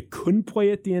that couldn't play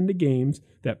at the end of games,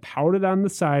 that pouted on the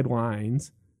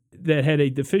sidelines, that had a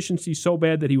deficiency so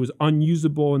bad that he was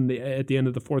unusable at the end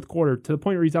of the fourth quarter, to the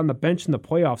point where he's on the bench in the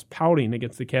playoffs pouting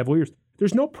against the Cavaliers.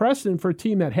 There's no precedent for a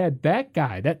team that had that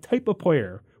guy, that type of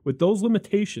player, with those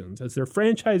limitations as their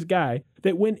franchise guy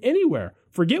that went anywhere.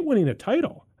 Forget winning a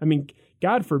title. I mean,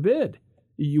 God forbid.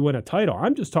 you win a title.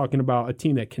 I'm just talking about a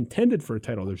team that contended for a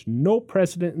title. There's no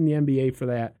precedent in the NBA for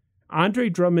that. Andre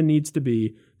Drummond needs to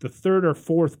be the third or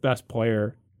fourth best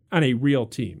player on a real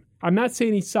team. I'm not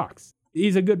saying he sucks.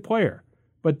 He's a good player.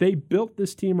 But they built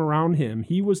this team around him.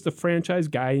 He was the franchise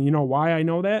guy. And you know why I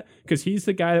know that? Because he's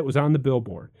the guy that was on the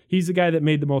billboard. He's the guy that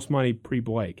made the most money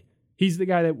pre-Blake. He's the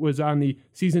guy that was on the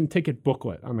season ticket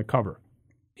booklet on the cover.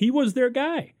 He was their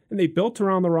guy. And they built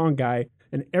around the wrong guy.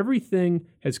 And everything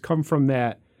has come from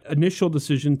that initial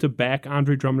decision to back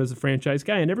Andre Drummond as a franchise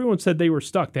guy. And everyone said they were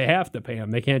stuck. They have to pay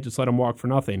him. They can't just let him walk for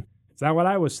nothing. It's not what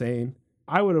I was saying.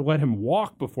 I would have let him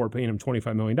walk before paying him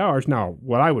 $25 million. Now,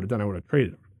 what I would have done, I would have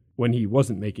traded him when he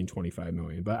wasn't making $25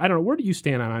 million. But I don't know. Where do you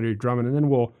stand on Andre Drummond? And then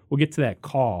we'll get to that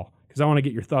call, because I want to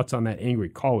get your thoughts on that angry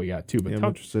call we got, too. But I'm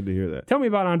interested to hear that. Tell me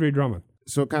about Andre Drummond.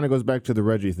 So it kind of goes back to the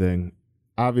Reggie thing.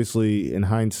 Obviously, in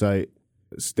hindsight,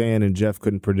 Stan and Jeff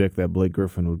couldn't predict that Blake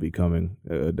Griffin would be coming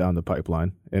down the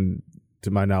pipeline. And to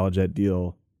my knowledge, that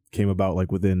deal came about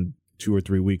like within 2 or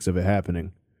 3 weeks of it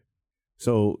happening.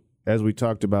 So as we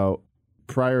talked about,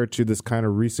 prior to this kind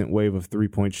of recent wave of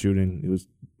three-point shooting, it was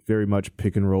very much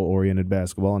pick-and-roll oriented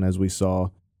basketball. And as we saw,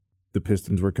 the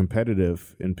Pistons were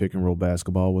competitive in pick-and-roll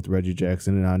basketball with Reggie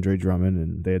Jackson and Andre Drummond,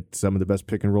 and they had some of the best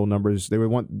pick-and-roll numbers. They were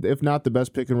one, if not the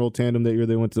best pick-and-roll tandem that year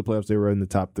they went to the playoffs, they were in the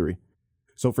top 3.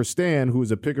 So for Stan, who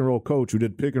is a pick-and-roll coach who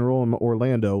did pick-and-roll in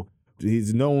Orlando,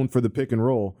 he's known for the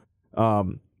pick-and-roll.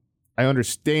 I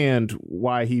understand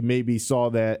why he maybe saw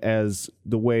that as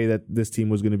the way that this team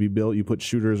was going to be built. You put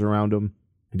shooters around him.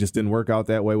 It just didn't work out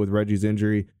that way with Reggie's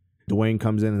injury. Dwayne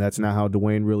comes in, and that's not how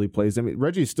Dwayne really plays. I mean,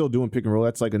 Reggie's still doing pick and roll.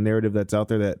 That's like a narrative that's out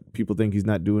there that people think he's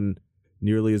not doing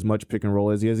nearly as much pick and roll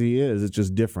as he is. It's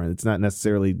just different. It's not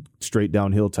necessarily straight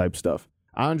downhill type stuff.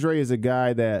 Andre is a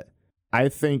guy that I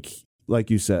think, like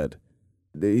you said,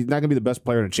 he's not going to be the best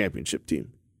player in a championship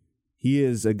team. He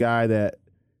is a guy that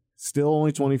still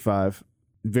only 25,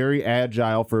 very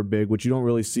agile for a big, which you don't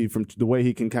really see from the way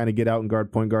he can kind of get out and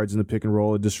guard point guards in the pick and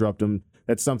roll and disrupt them.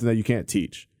 That's something that you can't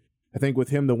teach. I think with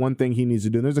him, the one thing he needs to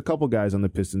do, and there's a couple guys on the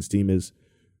Pistons team, is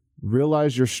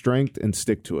realize your strength and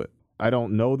stick to it. I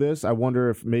don't know this. I wonder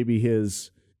if maybe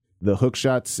the hook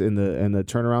shots and the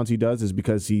turnarounds he does is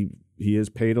because he is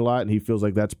paid a lot and he feels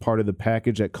like that's part of the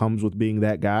package that comes with being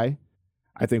that guy.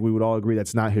 I think we would all agree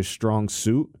that's not his strong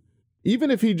suit. Even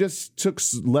if he just took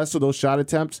less of those shot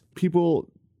attempts,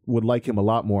 people would like him a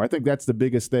lot more. I think that's the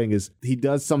biggest thing, is he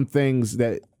does some things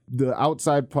that the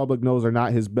outside public knows are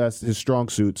not his strong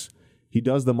suits. He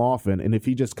does them often, and if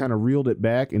he just kind of reeled it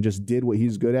back and just did what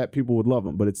he's good at, people would love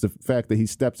him. But it's the fact that he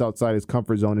steps outside his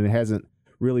comfort zone and it hasn't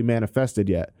really manifested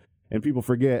yet. And people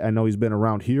forget, I know he's been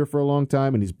around here for a long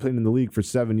time, and he's played in the league for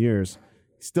 7 years.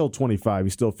 He's still 25.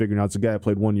 He's still figuring out. It's a guy that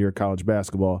played 1 year of college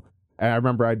basketball. And I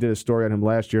remember I did a story on him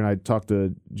last year, and I talked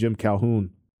to Jim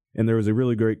Calhoun, and there was a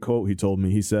really great quote he told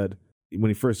me. He said, when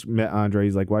he first met Andre,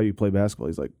 he's like, "Why do you play basketball?"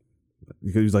 He's like,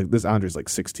 because he's like, this Andre's like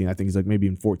 16. I think he's like maybe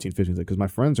even 14, 15. He's like, because my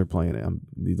friends are playing it.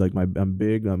 I'm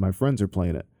big. My friends are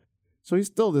playing it. So he's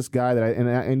still this guy that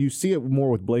and you see it more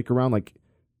with Blake around. Like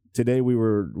today we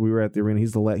were at the arena. He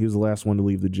was the last one to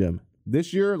leave the gym.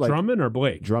 This year, like Drummond or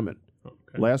Blake? Drummond.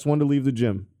 Okay. Last one to leave the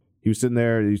gym. He was sitting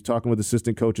there. He was talking with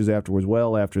assistant coaches afterwards,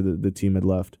 well after the team had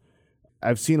left.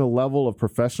 I've seen a level of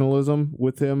professionalism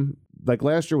with him. Like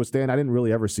last year with Stan, I didn't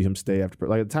really ever see him stay after.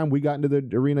 Like at the time we got into the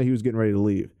arena, he was getting ready to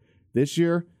leave. This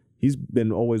year, he's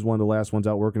been always one of the last ones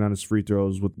out working on his free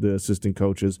throws with the assistant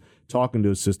coaches, talking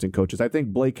to assistant coaches. I think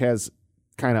Blake has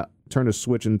kind of turned a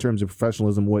switch in terms of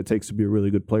professionalism, what it takes to be a really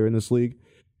good player in this league.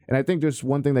 And I think there's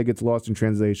one thing that gets lost in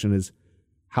translation is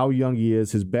how young he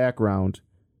is, his background.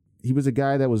 He was a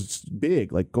guy that was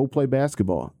big, like go play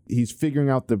basketball. He's figuring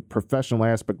out the professional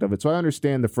aspect of it. So I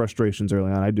understand the frustrations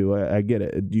early on. I do. I get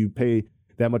it. Do you pay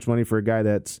that much money for a guy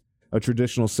that's a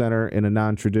traditional center in a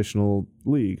non-traditional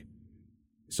league?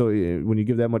 So when you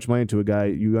give that much money to a guy,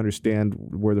 you understand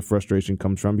where the frustration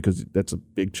comes from because that's a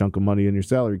big chunk of money in your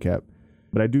salary cap.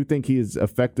 But I do think he is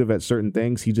effective at certain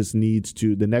things. He just needs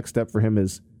to – the next step for him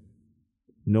is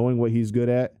knowing what he's good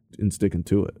at and sticking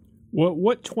to it.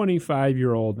 What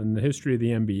 25-year-old in the history of the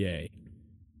NBA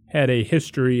had a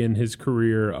history in his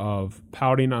career of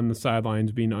pouting on the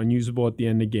sidelines, being unusable at the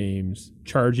end of games,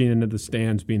 charging into the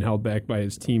stands, being held back by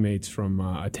his teammates from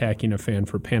attacking a fan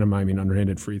for pantomiming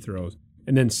underhanded free throws?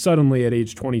 And then suddenly at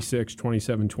age 26,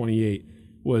 27, 28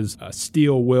 was a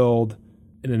steel-willed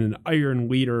and an iron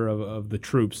leader of the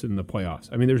troops in the playoffs.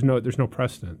 I mean, there's no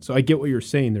precedent. So I get what you're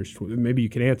saying. Maybe you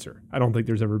can answer. I don't think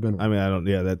there's ever been one. I mean, I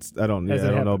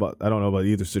don't know about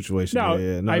either situation.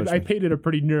 No, I painted a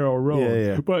pretty narrow road.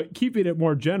 Yeah. But keeping it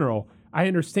more general, I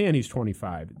understand he's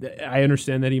 25. I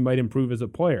understand that he might improve as a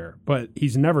player, but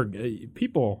he's never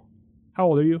people. How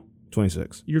old are you?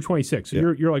 26. You're 26. So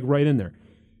Yeah. you're like right in there.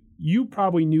 You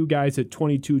probably knew guys at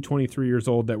 22, 23 years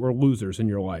old that were losers in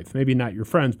your life. Maybe not your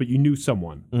friends, but you knew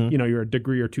someone. Mm-hmm. You know, you're a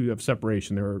degree or two of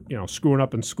separation. They were, screwing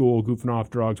up in school, goofing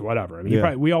off drugs, whatever. I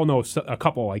mean, we all know a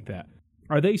couple like that.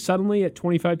 Are they suddenly at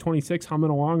 25, 26 humming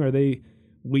along? Are they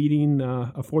leading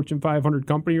a Fortune 500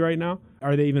 company right now?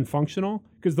 Are they even functional?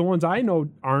 Because the ones I know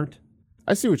aren't.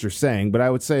 I see what you're saying, but I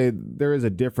would say there is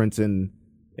a difference in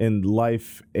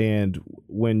life, and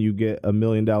when you get $1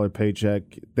 million paycheck,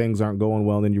 things aren't going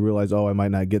well, and then you realize, I might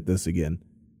not get this again.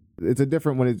 It's a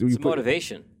different when it's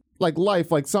motivation. Like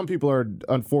life, like some people are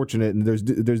unfortunate, and there's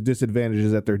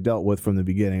disadvantages that they're dealt with from the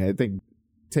beginning. I think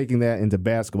taking that into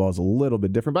basketball is a little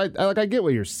bit different, but I get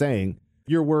what you're saying.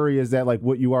 Your worry is that like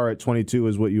what you are at 22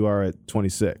 is what you are at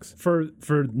 26. For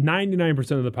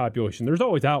 99% of the population, there's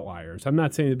always outliers. I'm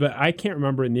not saying, but I can't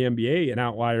remember in the NBA an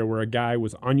outlier where a guy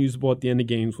was unusable at the end of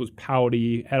games, was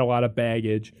pouty, had a lot of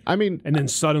baggage. I mean, and then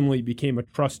suddenly became a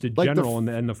trusted general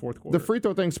in the fourth quarter. The free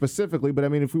throw thing specifically, but I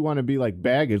mean, if we want to be like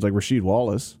baggage, like Rasheed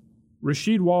Wallace.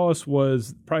 Rasheed Wallace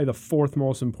was probably the fourth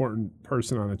most important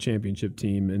person on a championship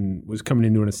team and was coming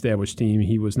into an established team.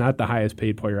 He was not the highest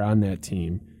paid player on that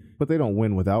team. But they don't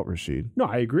win without Rasheed. No,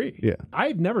 I agree. Yeah.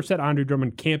 I've never said Andre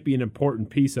Drummond can't be an important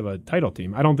piece of a title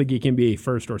team. I don't think he can be a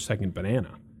first or second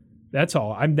banana. That's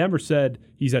all. I've never said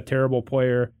he's a terrible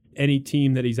player. Any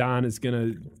team that he's on is going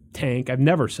to tank. I've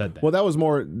never said that. Well, that was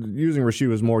more, using Rasheed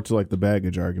was more to like the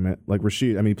baggage argument. Like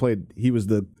Rasheed, I mean, he was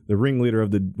the ringleader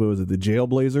of the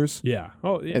Jailblazers? Yeah.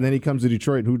 Oh, yeah. And then he comes to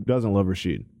Detroit. Who doesn't love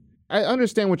Rasheed? I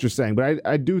understand what you're saying, but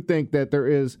I do think that there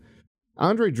is...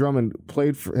 Andre Drummond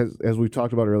played for, as we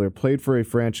talked about earlier, played for a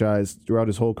franchise throughout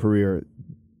his whole career.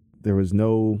 There was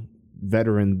no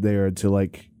veteran there to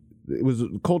like, it was a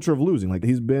culture of losing. Like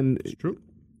he's been. It's true.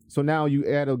 So now you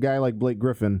add a guy like Blake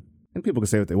Griffin, and people can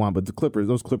say what they want, but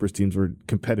those Clippers teams were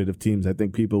competitive teams. I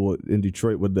think people in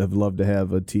Detroit would have loved to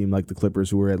have a team like the Clippers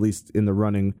who were at least in the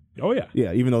running. Oh yeah.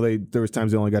 Yeah, even though there was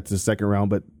times they only got to the second round,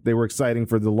 but they were exciting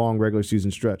for the long regular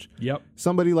season stretch. Yep.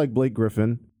 Somebody like Blake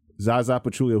Griffin, Zaza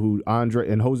Pachulia, who Andre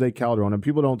and Jose Calderon, and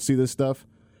people don't see this stuff.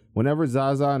 Whenever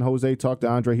Zaza and Jose talk to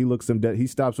Andre, he looks him dead. He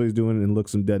stops what he's doing and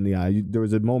looks him dead in the eye. There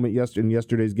was a moment in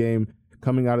yesterday's game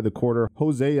coming out of the quarter.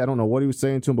 Jose, I don't know what he was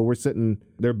saying to him, but we're sitting,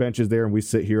 their bench is there, and we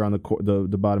sit here on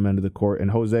the bottom end of the court. And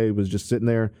Jose was just sitting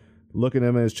there looking at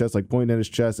him in his chest, like pointing at his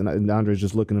chest, and Andre's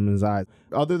just looking him in his eyes.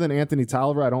 Other than Anthony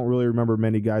Tolliver, I don't really remember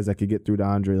many guys that could get through to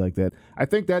Andre like that. I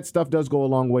think that stuff does go a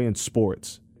long way in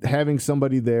sports. Having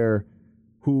somebody there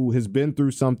who has been through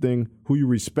something, who you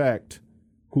respect,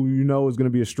 who you know is going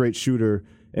to be a straight shooter,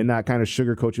 and not kind of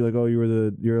sugarcoat you like, oh,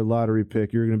 you're a lottery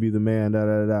pick, you're going to be the man,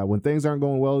 da-da-da-da. When things aren't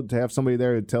going well, to have somebody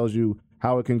there that tells you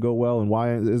how it can go well and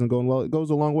why it isn't going well, it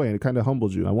goes a long way, and it kind of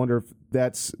humbles you. I wonder if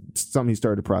that's something he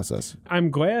started to process.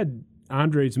 I'm glad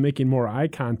Andre's making more eye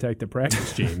contact at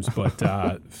practice, James, but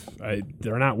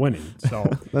they're not winning. So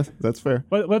that's fair.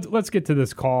 Let's get to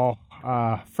this call.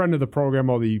 Friend of the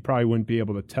program, although you probably wouldn't be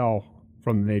able to tell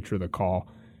from the nature of the call.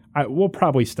 We'll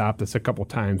probably stop this a couple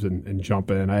times and jump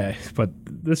in. But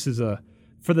this is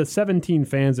for the 17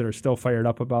 fans that are still fired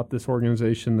up about this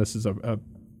organization, this is a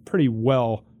pretty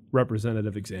well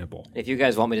representative example. If you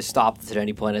guys want me to stop this at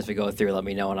any point as we go through, let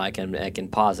me know and I can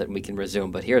pause it and we can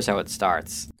resume. But here's how it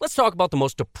starts. Let's talk about the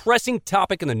most depressing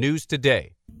topic in the news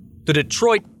today. The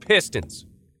Detroit Pistons.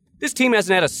 This team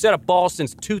hasn't had a set of balls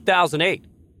since 2008.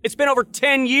 It's been over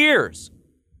 10 years.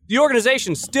 The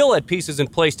organization still had pieces in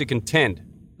place to contend.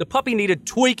 The puppy needed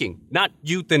tweaking, not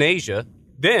euthanasia.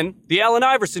 Then, the Allen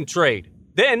Iverson trade.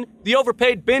 Then, the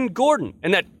overpaid Ben Gordon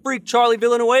and that freak Charlie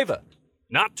Villanueva.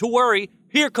 Not to worry,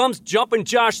 here comes jumping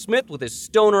Josh Smith with his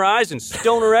stoner eyes and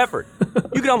stoner effort.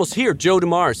 You can almost hear Joe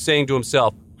DeMars saying to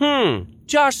himself,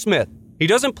 Josh Smith. He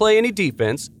doesn't play any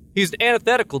defense. He's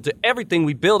antithetical to everything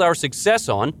we build our success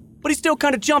on, but he still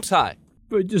kind of jumps high.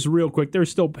 But just real quick, they're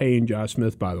still paying Josh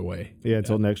Smith, by the way. Yeah,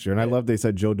 until next year. And I love they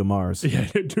said Joe DeMars. Yeah,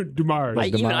 DeMars.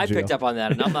 I picked up on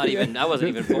that, and I wasn't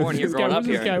even born here growing up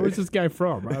here. Where's this guy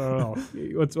from? I don't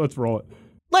know. Let's roll it.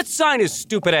 Let's sign his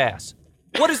stupid ass.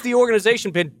 What has the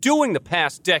organization been doing the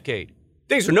past decade?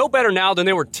 Things are no better now than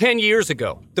they were 10 years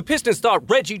ago. The Pistons thought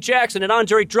Reggie Jackson and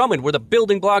Andre Drummond were the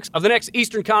building blocks of the next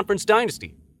Eastern Conference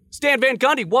dynasty. Stan Van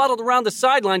Gundy waddled around the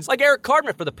sidelines like Eric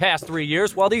Cartman for the past 3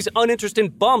 years while these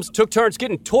uninterested bums took turns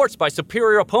getting torched by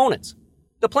superior opponents.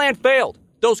 The plan failed.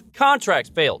 Those contracts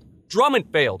failed. Drummond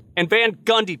failed. And Van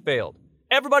Gundy failed.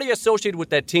 Everybody associated with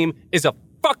that team is a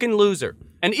fucking loser.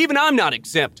 And even I'm not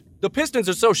exempt. The Pistons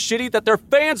are so shitty that their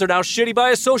fans are now shitty by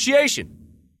association.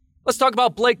 Let's talk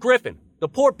about Blake Griffin. The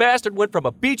poor bastard went from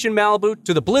a beach in Malibu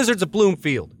to the blizzards of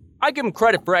Bloomfield. I give him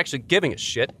credit for actually giving a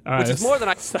shit, which is more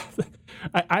than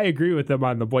I agree with them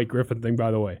on the Blake Griffin thing,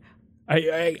 by the way.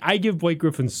 I give Blake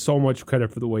Griffin so much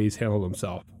credit for the way he's handled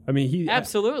himself. I mean,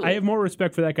 absolutely. I have more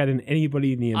respect for that guy than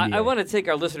anybody in the NBA. I want to take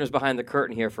our listeners behind the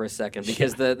curtain here for a second,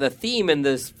 because the theme in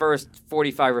this first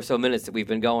 45 or so minutes that we've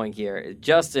been going here,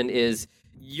 Justin, is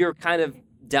you're kind of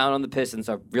down on the Pistons,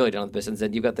 or really down on the Pistons,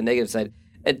 and you've got the negative side.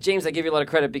 And James, I give you a lot of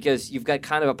credit because you've got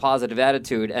kind of a positive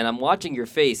attitude, and I'm watching your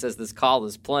face as this call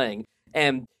is playing,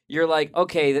 and you're like,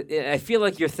 okay, I feel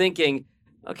like you're thinking,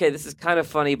 okay, this is kind of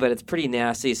funny, but it's pretty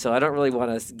nasty, so I don't really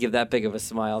want to give that big of a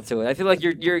smile to it. I feel like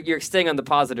you're staying on the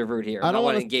positive route here. I don't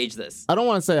want to engage this. I don't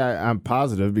want to say I'm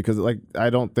positive because I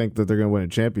don't think that they're going to win a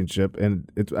championship, and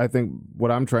I think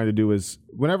what I'm trying to do is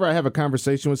whenever I have a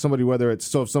conversation with somebody, whether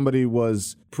it's if somebody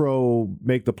was pro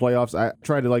make the playoffs, I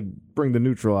try to bring the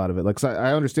neutral out of it. So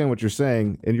I understand what you're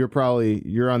saying, and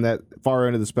you're on that far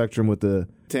end of the spectrum with the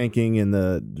tanking and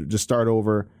the just start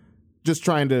over, just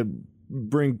trying to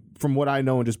bring from what I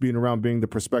know and just being around, being the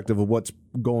perspective of what's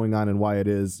going on and why it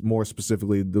is, more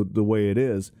specifically the way it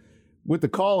is. With the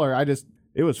caller,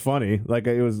 it was funny,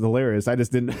 it was hilarious. I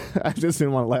just didn't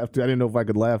want to laugh. I didn't know if I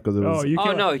could laugh because it was.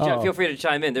 Feel free to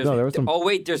chime in. There was some... Oh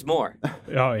wait, there's more.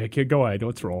 Oh yeah, kid, go ahead.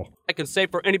 Let's roll. I can say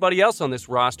for anybody else on this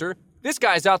roster, this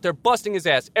guy's out there busting his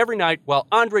ass every night while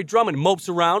Andre Drummond mopes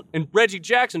around and Reggie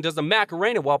Jackson does the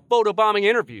Macarena while photobombing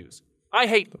interviews. I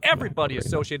hate everybody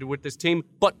associated with this team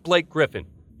but Blake Griffin.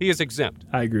 He is exempt.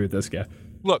 I agree with this guy.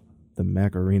 Look. The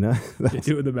Macarena.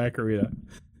 Doing the Macarena.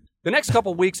 The next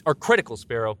couple weeks are critical,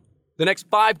 Spiro. The next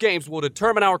 5 games will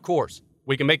determine our course.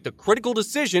 We can make the critical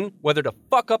decision whether to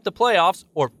fuck up the playoffs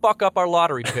or fuck up our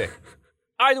lottery pick.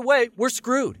 Either way, we're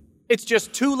screwed. It's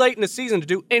just too late in the season to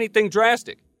do anything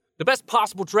drastic. The best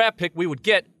possible draft pick we would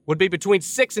get would be between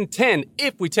 6 and 10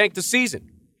 if we tank the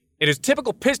season. It is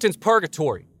typical Pistons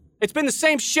purgatory. It's been the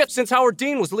same shit since Howard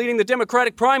Dean was leading the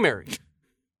Democratic primary.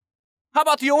 How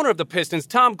about the owner of the Pistons,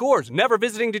 Tom Gores, never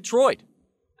visiting Detroit?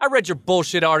 I read your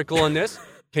bullshit article on this.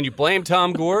 Can you blame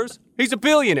Tom Gores? He's a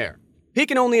billionaire. He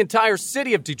can own the entire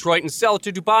city of Detroit and sell it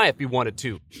to Dubai if he wanted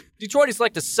to. Detroit is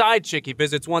like the side chick he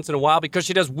visits once in a while because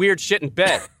she does weird shit in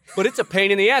bed. But it's a pain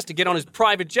in the ass to get on his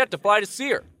private jet to fly to see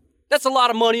her. That's a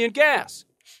lot of money and gas.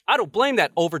 I don't blame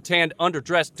that overtanned,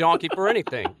 underdressed donkey for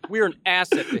anything. We're an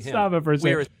asset to him. Stop it for a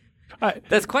second.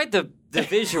 That's quite the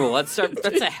visual. That's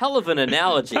a hell of an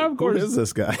analogy. Tom Gores, who is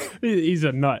this guy? He's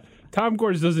a nut. Tom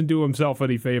Gores doesn't do himself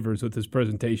any favors with his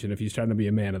presentation if he's trying to be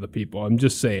a man of the people. I'm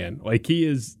just saying. He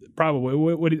is probably,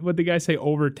 what did the guy say,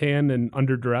 over-tanned and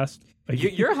underdressed?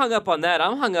 You're hung up on that.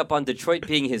 I'm hung up on Detroit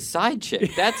being his side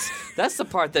chick. That's the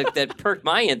part that perked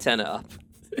my antenna up.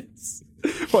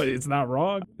 It's not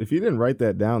wrong. If you didn't write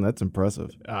that down, that's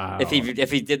impressive. If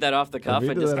he did that off the cuff,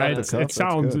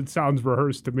 it sounds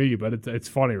rehearsed to me, but it's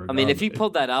funny. Regardless. I mean, if he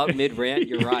pulled that out mid rant,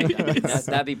 you're right.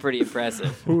 That'd be pretty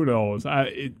impressive. Who knows?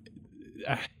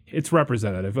 It's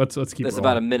representative. Let's keep. There's rolling.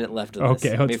 about a minute left of this.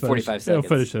 Okay, maybe 45 seconds.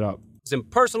 He'll finish it up. It's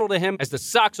impersonal to him as the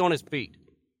socks on his feet.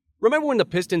 Remember when the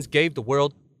Pistons gave the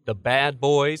world the bad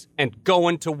boys and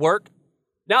going to work?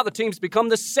 Now the team's become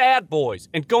the sad boys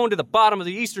and going to the bottom of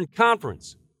the Eastern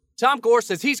Conference. Tom Gores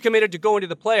says he's committed to going to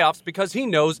the playoffs because he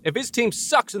knows if his team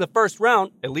sucks in the first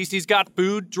round, at least he's got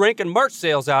food, drink, and merch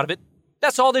sales out of it.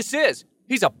 That's all this is.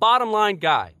 He's a bottom line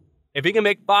guy. If he can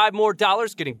make $5 more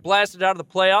getting blasted out of the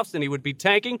playoffs than he would be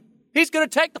tanking, he's going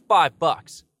to take the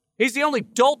 $5. He's the only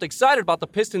dolt excited about the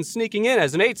Pistons sneaking in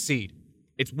as an 8th seed.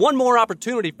 It's one more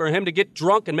opportunity for him to get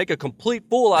drunk and make a complete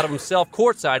fool out of himself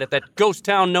courtside at that ghost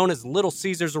town known as Little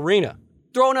Caesars Arena.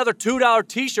 Throw another $2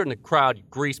 t-shirt in the crowd, you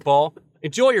greaseball.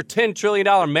 Enjoy your $10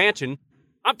 trillion mansion.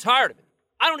 I'm tired of it.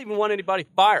 I don't even want anybody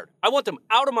fired. I want them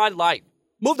out of my life.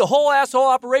 Move the whole asshole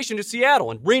operation to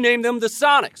Seattle and rename them the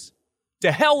Sonics.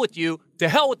 To hell with you. To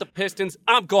hell with the Pistons.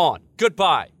 I'm gone.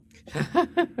 Goodbye.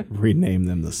 Rename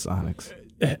them the Sonics.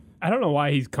 I don't know why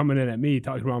he's coming in at me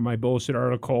talking about my bullshit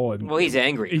article. And he's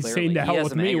angry. He's clearly. saying to hell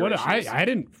with me. I I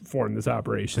didn't form this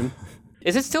operation.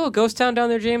 Is it still a ghost town down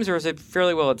there, James, or is it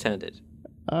fairly well attended?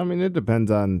 I mean, it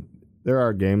depends on. There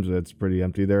are games that's pretty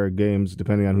empty. There are games,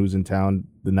 depending on who's in town,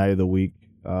 the night of the week.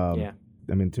 Yeah.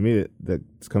 I mean, to me,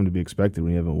 that's come to be expected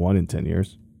when you haven't won in 10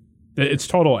 years. It's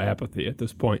total apathy at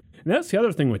this point. And that's the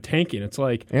other thing with tanking. It's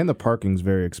and the parking's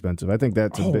very expensive. I think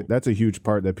that's a huge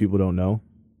part that people don't know.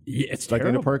 Yeah, it's terrible.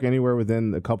 terrible. In a park anywhere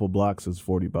within a couple blocks is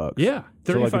 $40. Yeah,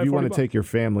 so if you want to $40. take your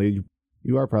family,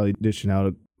 you are probably dishing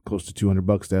out close to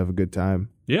 $200 to have a good time.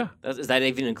 Yeah. Is that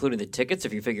even including the tickets?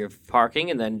 If you figure parking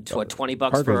and then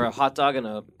 $20 for a hot dog and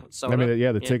a soda? I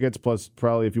mean, the tickets plus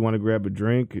probably if you want to grab a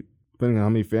drink, depending on how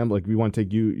many family, like if you want to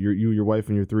take your wife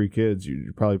and your 3 kids,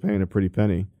 you're probably paying a pretty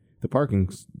penny. The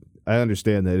parking's, I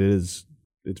understand that it's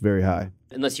very high.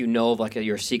 Unless you know of like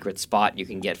your secret spot you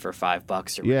can get for $5 or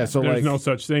whatever. Yeah, so There's like no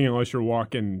such thing unless you're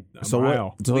walking a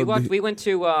mile. We went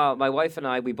to my wife and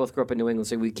I. We both grew up in New England,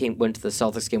 so we went to the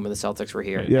Celtics game when the Celtics were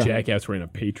here. Yeah. Jackass wearing a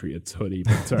Patriots hoodie.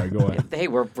 But sorry, go ahead. Hey,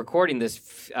 we're recording this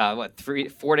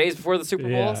 4 days before the Super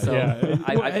Bowl. Yeah, so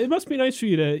yeah. It must be nice for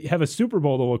you to have a Super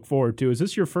Bowl to look forward to. Is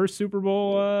this your first Super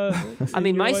Bowl? I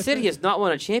mean, my city has not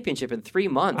won a championship in 3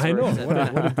 months. I know. What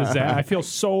a disaster. I feel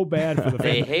so bad for the fans.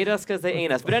 They hate us because they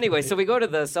ain't us. But anyway, so we go to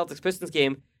the Celtics Pistons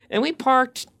game, and we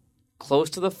parked close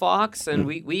to the Fox, and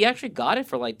we actually got it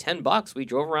for like $10. We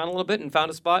drove around a little bit and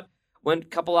found a spot. Went a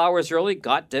couple hours early,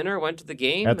 got dinner, went to the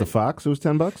game. At the Fox, it was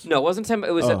 $10? No, it wasn't 10.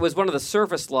 It was one of the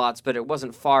surface lots, but it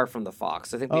wasn't far from the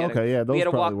Fox. I think we had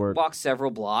to walk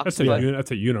several blocks.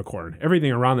 That's a unicorn.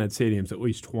 Everything around that stadium's at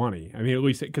least 20. I mean, at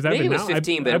least because maybe it was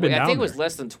 15, but I think it was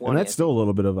less than 20. And that's still a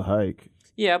little bit of a hike.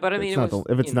 Yeah, but I mean,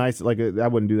 if it's nice, like I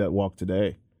wouldn't do that walk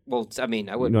today. Well, I mean,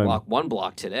 I wouldn't walk one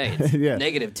block today. It's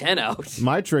negative 10 out.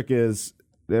 My trick is,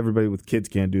 everybody with kids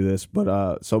can't do this,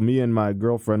 but so me and my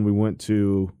girlfriend, we went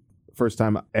to, first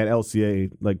time at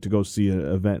LCA, like to go see an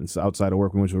event outside of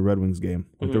work. We went to a Red Wings game.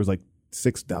 There was like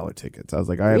 $6 tickets. I was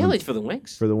like, really? For the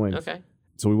Wings? For the Wings. Okay.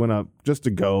 So we went up just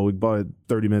to go. We bought it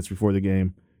 30 minutes before the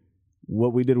game.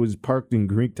 What we did was parked in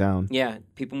Greektown. Yeah.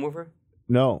 People mover?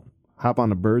 No. Hop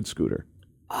on a bird scooter.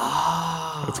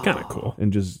 Oh. That's kind of cool.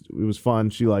 And just, it was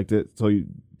fun. She liked it. So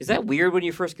is that weird when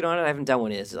you first get on it? I haven't done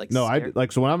one. Is it like no?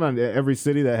 So when I'm on every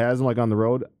city that has them, like on the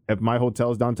road, if my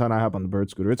hotel's downtown, I hop on the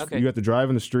bird scooter. You have to drive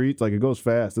in the streets, like it goes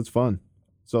fast. It's fun.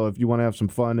 So if you want to have some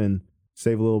fun and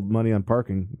save a little money on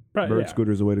parking, bird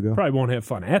scooter is the way to go. Probably won't have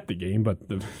fun at the game, but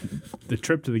the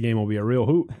trip to the game will be a real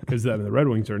hoot because the Red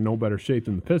Wings are in no better shape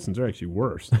than the Pistons. They're actually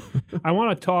worse. I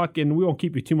want to talk, and we won't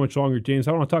keep you too much longer, James.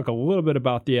 I want to talk a little bit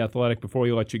about The Athletic before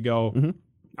we let you go. Mm-hmm.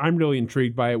 I'm really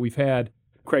intrigued by it. We've had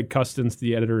Craig Custance,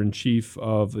 the editor-in-chief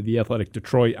of The Athletic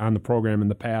Detroit, on the program in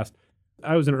the past.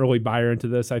 I was an early buyer into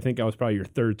this. I think I was probably your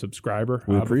 3rd subscriber.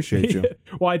 We appreciate you.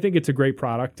 Well, I think it's a great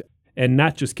product. And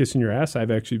not just kissing your ass. I've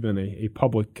actually been a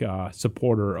public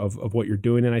supporter of what you're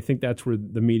doing, and I think that's where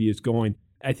the media is going.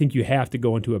 I think you have to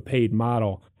go into a paid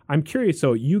model. I'm curious,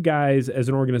 though, you guys as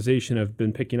an organization have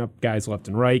been picking up guys left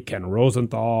and right, Ken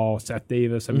Rosenthal, Seth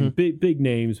Davis, I mean, big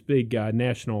names, big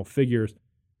national figures.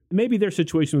 Maybe their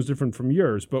situation was different from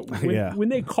yours, but when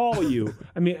they call you,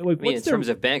 I mean, in terms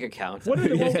of bank accounts,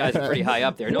 these guys are pretty high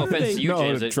up there. No offense to you,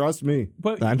 James. Trust me.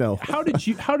 But I know. How did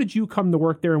you come to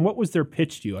work there, and what was their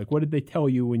pitch to you? Like, what did they tell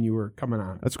you when you were coming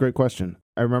on? That's a great question.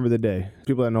 I remember the day.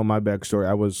 People that know my backstory,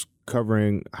 I was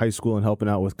covering high school and helping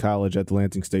out with college at the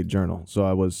Lansing State Journal. So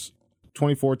I was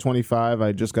 24, 25.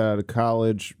 I just got out of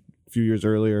college a few years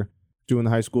earlier, doing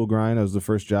the high school grind. That was the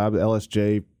first job.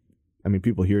 LSJ. I mean,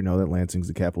 people here know that Lansing's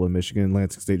the capital of Michigan.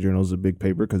 Lansing State Journal is a big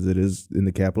paper because it is in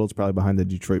the capital. It's probably behind the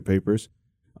Detroit papers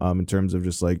in terms of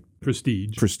just like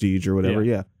prestige or whatever.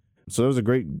 Yeah. So it was a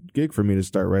great gig for me to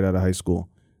start right out of high school.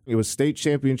 It was state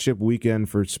championship weekend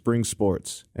for spring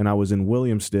sports, and I was in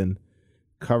Williamston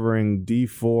covering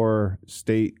D4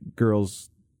 state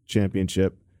girls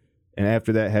championship, and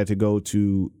after that had to go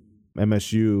to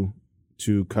MSU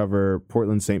to cover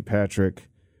Portland St. Patrick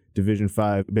Division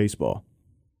 5 baseball.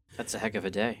 That's a heck of a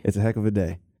day. It's a heck of a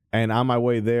day. And on my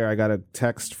way there, I got a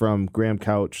text from Graham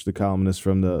Couch, the columnist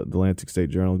from the Lansing State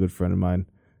Journal, a good friend of mine.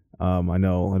 I don't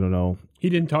know. He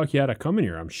didn't talk you out of coming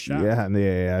here. I'm shocked.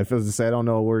 Yeah. I feel to say I don't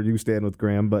know where you stand with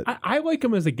Graham, but I like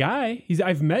him as a guy.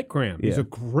 I've met Graham. He's a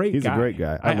great guy. He's a great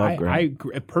guy. I love Graham.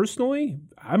 Personally,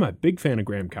 I'm a big fan of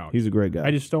Graham Couch. He's a great guy. I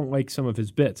just don't like some of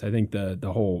his bits. I think the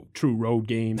whole true road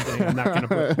game thing. I'm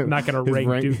not gonna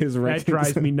rank his that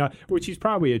drives me nuts. Which he's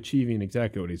probably achieving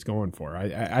exactly what he's going for.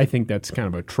 I think that's kind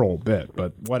of a troll bit,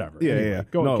 but whatever. Yeah, anyway,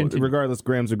 yeah. Regardless,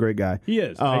 Graham's a great guy. He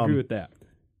is. I agree with that.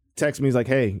 Text me. He's like,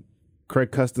 hey,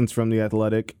 Craig Custance from The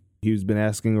Athletic. He's been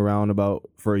asking around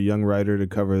for a young writer to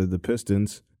cover the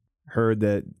Pistons. Heard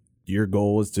that your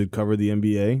goal is to cover the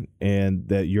NBA and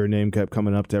that your name kept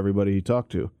coming up to everybody he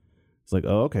talked to. It's like,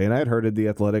 oh, okay. And I had heard of The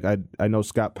Athletic. I know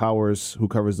Scott Powers, who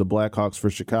covers the Blackhawks for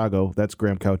Chicago. That's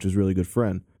Graham Couch's really good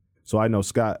friend. So I know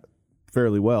Scott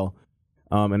fairly well.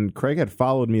 And Craig had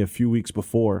followed me a few weeks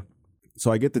before. So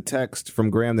I get the text from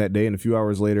Graham that day, and a few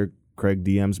hours later, Craig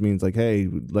DMs me and is like, hey,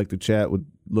 would like to chat,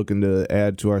 looking to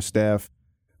add to our staff.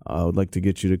 I would like to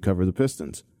get you to cover the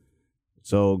Pistons.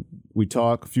 So we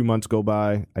talk, a few months go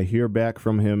by. I hear back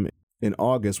from him in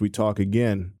August. We talk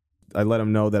again. I let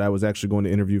him know that I was actually going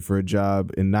to interview for a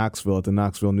job in Knoxville at the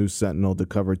Knoxville News Sentinel to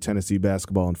cover Tennessee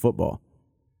basketball and football.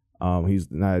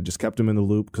 I just kept him in the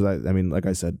loop because I mean, like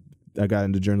I said, I got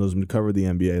into journalism to cover the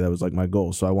NBA. That was like my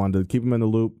goal. So I wanted to keep him in the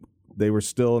loop. They were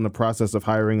still in the process of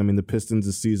hiring. I mean, the Pistons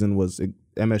this season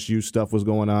MSU stuff was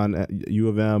going on at U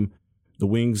of M. The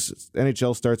Wings,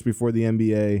 NHL starts before the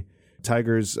NBA.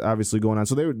 Tigers obviously going on.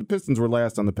 So the Pistons were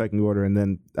last on the pecking order. And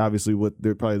then obviously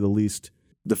they're probably the least,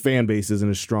 the fan base isn't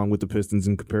as strong with the Pistons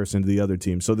in comparison to the other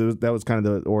teams. So that was kind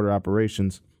of the order of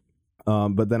operations.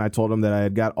 But then I told him that I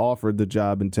had got offered the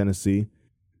job in Tennessee,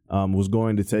 was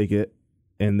going to take it.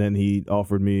 And then he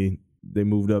offered me, they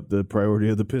moved up the priority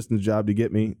of the Pistons job to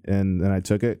get me. And then I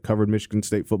took it, covered Michigan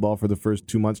State football for the first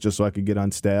 2 months just so I could get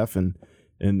on staff and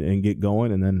get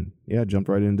going. And then, jumped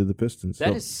right into the Pistons.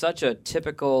 That is such a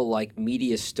typical like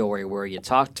media story where you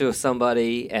talk to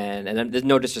somebody and there's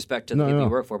no disrespect to the people you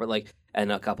work for, but and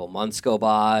a couple months go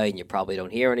by and you probably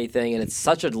don't hear anything. And it's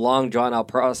such a long, drawn-out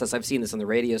process. I've seen this on the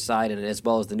radio side and as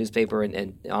well as the newspaper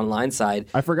and online side.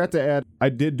 I forgot to add, I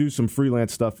did do some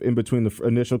freelance stuff in between the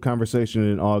initial conversation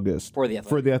in August. For the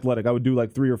Athletic. I would do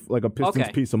like 3 or like a Pistons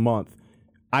piece a month.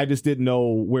 I just didn't know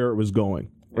where it was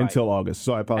going until August.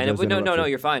 So I apologize. No,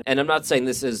 you're fine. And I'm not saying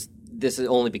this is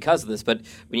only because of this, but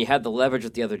when you had the leverage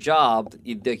with the other job,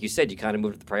 like you said, you kind of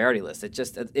moved to the priority list. It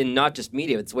just, in not just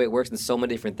media, it's the way it works in so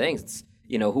many different things. It's,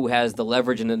 who has the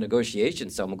leverage in the negotiation.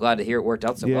 So I'm glad to hear it worked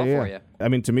out so well for you. I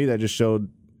mean, to me, that just showed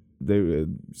they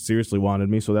seriously wanted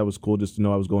me. So that was cool just to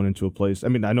know I was going into a place. I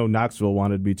mean, I know Knoxville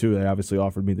wanted me too. They obviously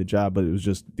offered me the job, but it was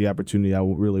just the opportunity I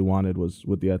really wanted was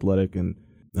with the Athletic, and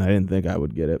I didn't think I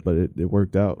would get it, but it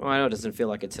worked out. Well, I know it doesn't feel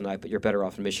like it tonight, but you're better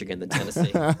off in Michigan than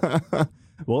Tennessee.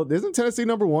 Well, isn't Tennessee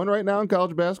number 1 right now in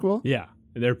college basketball? Yeah,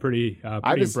 they're pretty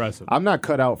impressive. I'm not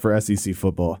cut out for SEC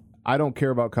football. I don't care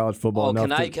about college football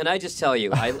enough. Can I just tell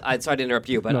you, I sorry to interrupt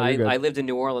you, but I lived in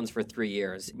New Orleans for 3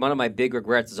 years. One of my big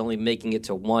regrets is only making it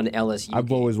to one LSU I've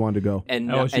game. always wanted to go. And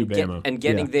LSU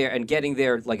getting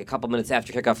there like a couple minutes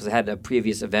after kickoff because I had a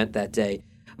previous event that day.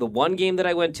 The one game that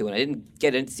I went to, and I didn't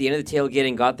get into the end of the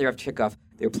tailgating, got there after kickoff,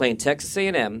 they were playing Texas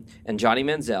A&M and Johnny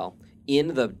Manziel in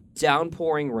the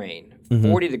downpouring rain,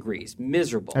 40 degrees,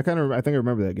 miserable. I think I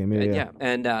remember that game. Yeah.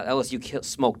 And LSU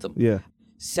smoked them. Yeah.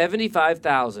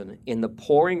 75,000 in the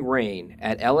pouring rain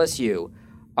at LSU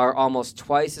are almost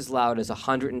twice as loud as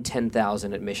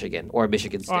 110,000 at Michigan or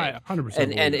Michigan State.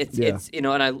 100%. And it's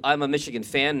and I'm a Michigan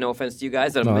fan. No offense to you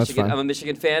guys, I'm a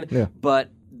Michigan fan. Yeah. But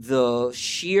the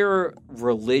sheer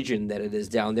religion that it is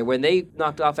down there. When they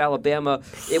knocked off Alabama,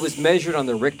 it was measured on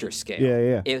the Richter scale.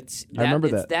 Yeah. I remember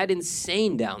that. It's that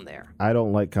insane down there. I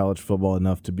don't like college football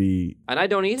enough to be, and I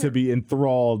don't either, to be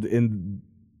enthralled in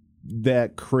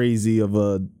that crazy of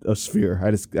a sphere.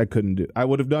 I couldn't do. I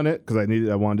would have done it because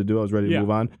I wanted to do it. I was ready to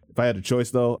move on. If I had a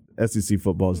choice, though, SEC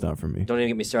football is not for me. Don't even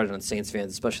get me started on Saints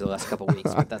fans, especially the last couple of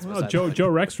weeks. But that's Joe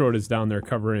Rexroad is down there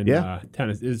covering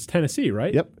Tennessee,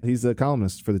 right? Yep, he's a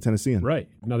columnist for the Tennessean. Right,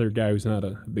 another guy who's not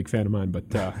a big fan of mine,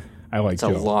 but I like Joe.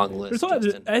 It's a long list.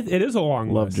 It is a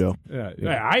long list. Love Joe.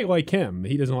 Yeah, I like him.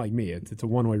 He doesn't like me. It's a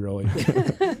one-way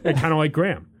relationship. I kind of like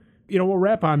Graham. We'll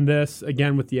wrap on this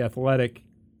again with the Athletic.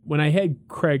 When I had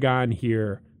Craig on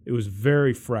here, it was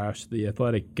very fresh. The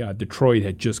Athletic Detroit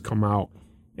had just come out.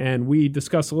 And we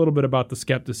discussed a little bit about the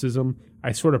skepticism.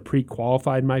 I sort of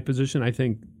pre-qualified my position. I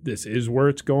think this is where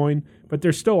it's going. But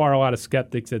there still are a lot of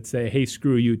skeptics that say, hey,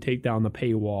 screw you, take down the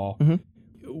paywall. Mm-hmm.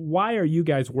 Why are you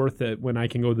guys worth it when I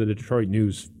can go to the Detroit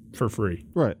News for free?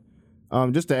 Right.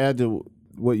 Just to add to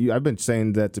what I've been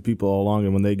saying that to people all along,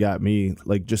 and when they got me,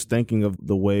 like just thinking of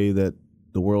the way that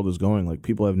the world is going. Like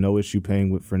people have no issue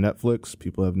paying for Netflix.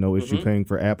 People have no issue paying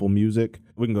for Apple Music.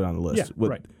 We can go down the list. Yeah,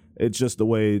 right. It's just the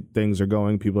way things are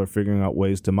going. People are figuring out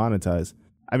ways to monetize.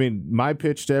 I mean, my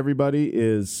pitch to everybody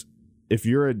is if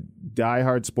you're a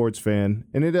diehard sports fan,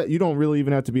 and you don't really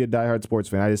even have to be a diehard sports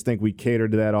fan. I just think we cater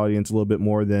to that audience a little bit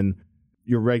more than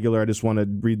your regular. I just want to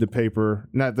read the paper.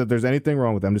 Not that there's anything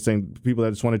wrong with them. I'm just saying people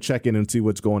that just want to check in and see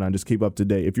what's going on. Just keep up to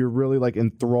date. If you're really like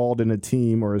enthralled in a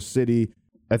team or a city,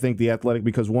 I think the Athletic,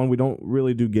 because one, we don't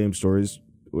really do game stories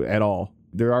at all.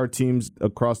 There are teams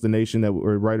across the nation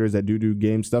or writers that do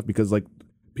game stuff because like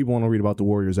people want to read about the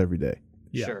Warriors every day.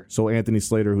 Yeah. Sure. So Anthony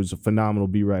Slater, who's a phenomenal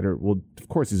beat writer, well, of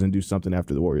course he's going to do something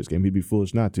after the Warriors game. He'd be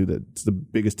foolish not to. That's the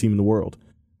biggest team in the world.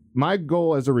 My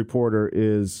goal as a reporter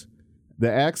is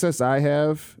the access I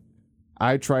have,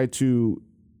 I try to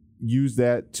use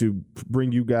that to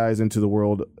bring you guys into the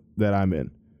world that I'm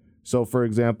in. So, for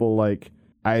example, like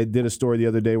I did a story the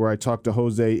other day where I talked to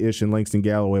Jose Ish and Langston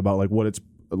Galloway about like what it's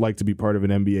like to be part of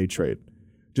an NBA trade.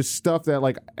 Just stuff that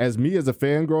like as a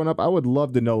fan growing up, I would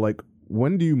love to know like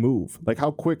when do you move? Like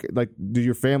how quick like do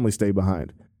your family stay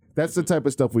behind? That's the type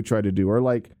of stuff we try to do. Or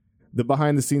like the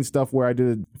behind-the-scenes stuff where I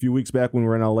did a few weeks back when we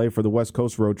were in L.A. for the West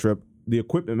Coast road trip, the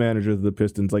equipment managers of the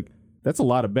Pistons, like, that's a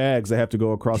lot of bags that have to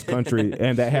go across country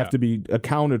and that have to be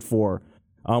accounted for.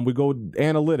 We go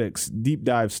analytics, deep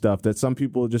dive stuff that some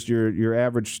people, just your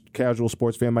average casual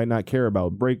sports fan, might not care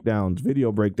about. Breakdowns,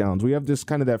 video breakdowns. We have just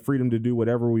kind of that freedom to do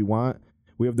whatever we want.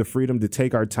 We have the freedom to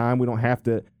take our time. We don't have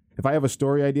to. If I have a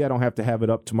story idea, I don't have to have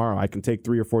it up tomorrow. I can take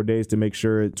 3 or 4 days to make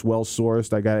sure it's well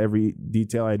sourced. I got every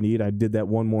detail I need. I did that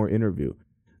one more interview.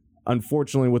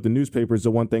 Unfortunately, with the newspapers,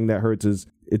 the one thing that hurts is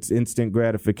it's instant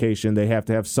gratification. They have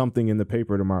to have something in the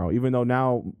paper tomorrow, even though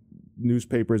now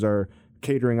newspapers are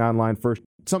catering online first.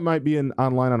 Something might be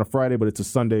online on a Friday, but it's a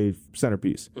Sunday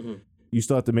centerpiece. Mm-hmm. You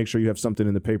still have to make sure you have something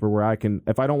in the paper where I can,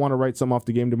 if I don't want to write something off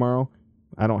the game tomorrow,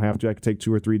 I don't have to. I can take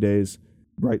 2 or 3 days,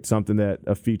 write something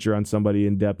a feature on somebody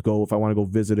in depth. If I want to go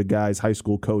visit a guy's high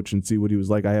school coach and see what he was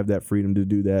like, I have that freedom to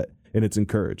do that, and it's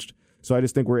encouraged. So I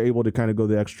just think we're able to kind of go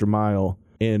the extra mile.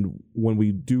 And when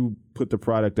we do put the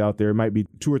product out there, it might be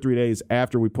 2 or 3 days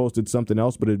after we posted something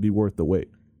else, but it'd be worth the wait.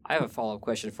 I have a follow-up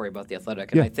question for you about The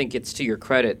Athletic, and I think it's to your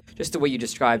credit, just the way you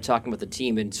described talking with the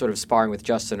team and sort of sparring with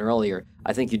Justin earlier.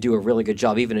 I think you do a really good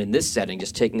job, even in this setting,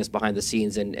 just taking us behind the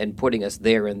scenes and putting us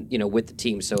there and with the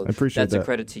team. So that's a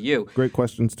credit to you. Great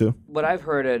questions too. What I've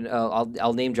heard, and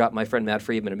I'll name drop my friend Matt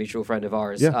Friedman, a mutual friend of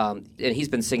ours, and he's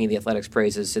been singing The Athletic's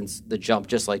praises since the jump,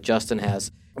 just like Justin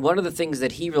has. One of the things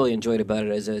that he really enjoyed about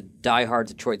it as a diehard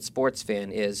Detroit sports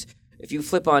fan is, if you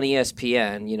flip on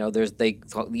ESPN, there's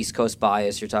East Coast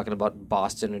bias. You're talking about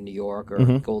Boston or New York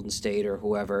or Golden State or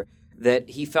whoever. That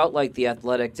he felt like The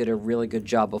Athletic did a really good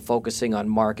job of focusing on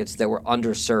markets that were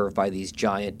underserved by these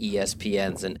giant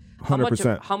ESPNs. And how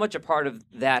 100%. How much a part of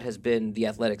that has been The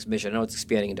Athletic's mission? I know it's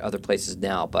expanding into other places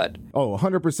now, but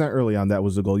 100% early on that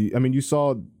was the goal. I mean, you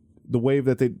saw the wave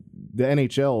that the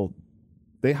NHL.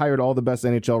 They hired all the best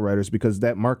NHL writers because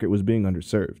that market was being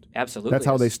underserved. Absolutely. That's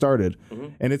how they started. Mm-hmm.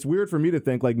 And it's weird for me to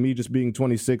think, like me just being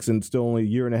 26 and still only a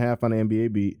year and a half on an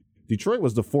NBA beat, Detroit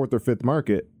was the 4th or 5th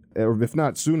market, or if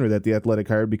not sooner, that The Athletic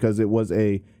hired because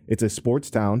it's a sports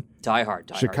town.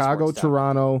 Diehard Chicago,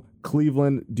 Toronto,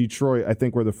 Cleveland, Detroit, I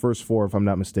think were the first 4, if I'm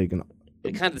not mistaken.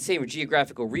 Kind of the same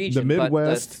geographical region, the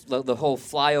Midwest, but the whole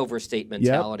flyover state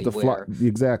mentality.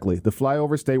 Exactly. The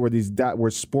flyover state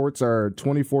where sports are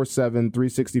 24/7,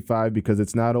 365 because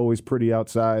it's not always pretty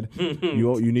outside.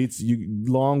 you need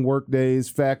long work days,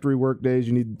 factory work days.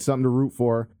 You need something to root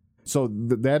for. So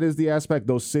that is the aspect.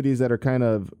 Those cities that are kind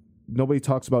of, nobody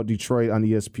talks about Detroit on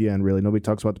ESPN really. Nobody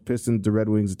talks about the Pistons, the Red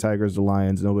Wings, the Tigers, the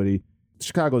Lions.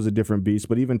 Chicago's a different beast,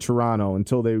 but even Toronto,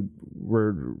 until they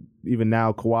were, even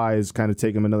now, Kawhi is kind of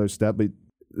taking them another step, but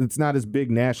it's not as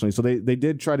big nationally. So they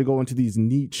did try to go into these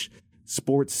niche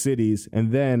sports cities,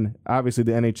 and then obviously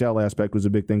the NHL aspect was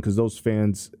a big thing because those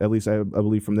fans, at least I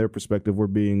believe from their perspective, were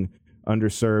being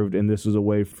underserved, and this was a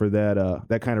way for that.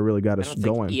 That kind of really got us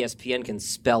going. ESPN can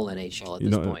spell NHL at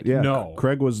this point. Yeah, no.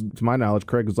 Craig was, to my knowledge,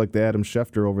 like the Adam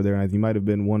Schefter over there, and he might have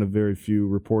been one of very few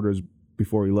reporters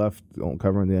before he left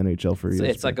covering the NHL for years.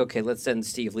 It's like, okay, let's send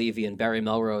Steve Levy and Barry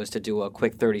Melrose to do a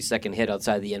quick 30-second hit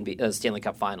outside the Stanley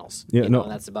Cup Finals. Yeah, and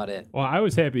that's about it. Well, I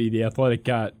was happy The Athletic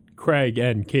got Craig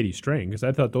and Katie Strang because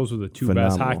I thought those were the two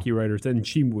best hockey writers. Then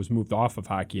she was moved off of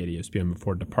hockey at ESPN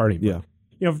before departing.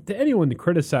 But, to anyone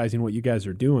criticizing what you guys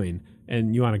are doing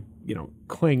and you want to,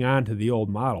 cling on to the old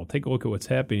model, take a look at what's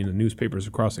happening in the newspapers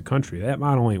across the country. That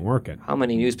model ain't working. How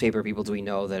many newspaper people do we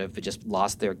know that have just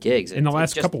lost their gigs in the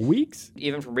last couple weeks?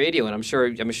 Even from radio, and I'm sure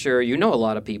you know a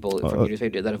lot of people from your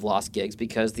newspaper that have lost gigs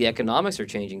because the economics are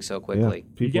changing so quickly.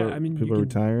 Yeah. People are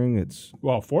retiring.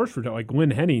 Forced retiring. Like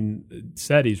Lynn Henning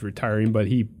said he's retiring, but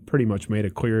he pretty much made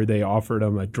it clear they offered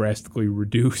him a drastically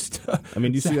reduced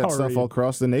you see that stuff all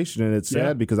across the nation, and it's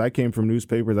sad because I came from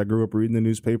newspapers. I grew up reading the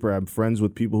newspaper. I'm friends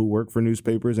with people who work for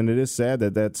newspapers, and it is sad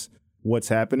that that's what's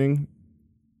happening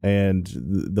and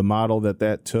the model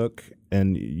that took,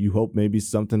 and you hope maybe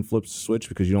something flips the switch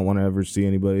because you don't want to ever see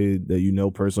anybody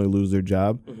that personally lose their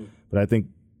job. Mm-hmm. But I think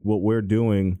what we're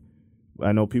doing,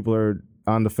 I know people are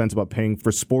on the fence about paying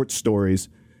for sports stories,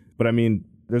 but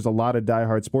there's a lot of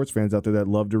diehard sports fans out there that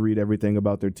love to read everything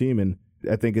about their team, and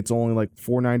I think it's only like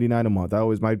 $4.99 a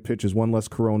month. My pitch is one less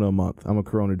Corona a month. I'm a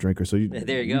Corona drinker, so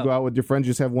there you go out with your friends,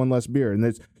 just have one less beer,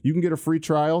 and you can get a free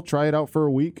trial. Try it out for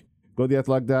a week. Go to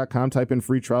theathletic.com, type in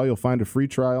free trial. You'll find a free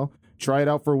trial. Try it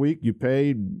out for a week. You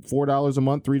pay $4 a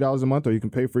month, $3 a month, or you can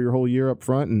pay for your whole year up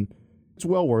front, and it's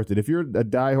well worth it. If you're a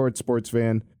diehard sports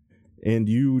fan and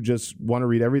you just want to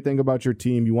read everything about your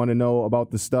team, you want to know about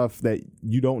the stuff that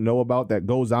you don't know about that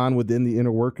goes on within the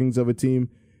inner workings of a team,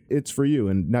 it's for you.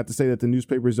 And not to say that the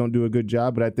newspapers don't do a good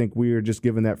job, but I think we are just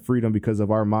given that freedom because of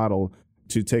our model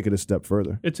to take it a step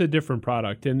further. It's a different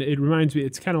product, and it reminds me,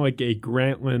 it's kind of like a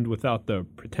Grantland without the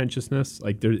pretentiousness.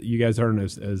 Like you guys aren't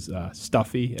as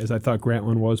stuffy as I thought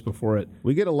Grantland was before it.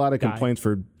 We get a lot of complaints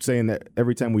for saying that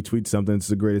every time we tweet something, it's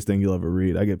the greatest thing you'll ever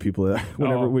read. I get people that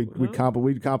whenever we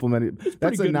compliment it.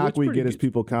 That's a knock we get as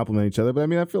people compliment each other. But I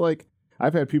mean, I feel like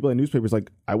I've had people in newspapers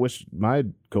like, I wish my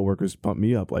coworkers pumped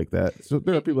me up like that. So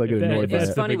there are people that get annoyed by that.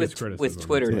 It's funny with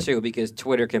Twitter, too, because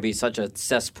Twitter can be such a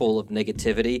cesspool of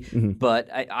negativity. Mm-hmm. But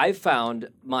I've found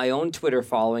my own Twitter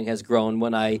following has grown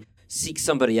when I seek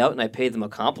somebody out and I pay them a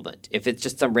compliment. If it's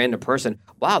just some random person,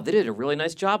 wow, they did a really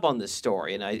nice job on this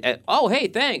story. And oh, hey,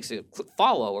 thanks,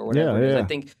 follow or whatever it is. I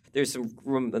think there's some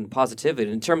room and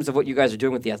positivity. In terms of what you guys are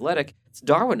doing with The Athletic, it's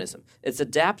Darwinism. It's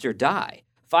adapt or die.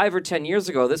 5 or 10 years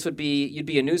ago, you'd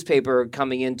be a newspaper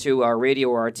coming into our radio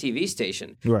or our TV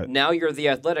station. Right. Now you're The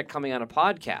Athletic coming on a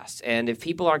podcast. And if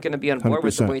people aren't going to be on board 100%.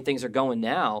 With the way things are going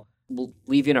now, we'll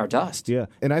leave you in our dust. Yeah.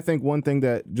 And I think one thing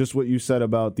that, just what you said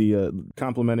about the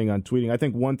complimenting on tweeting, I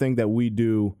think one thing that we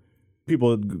do,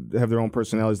 people have their own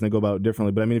personalities and they go about it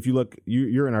differently. But I mean, if you look,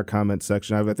 you're in our comment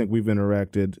section. I think we've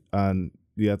interacted on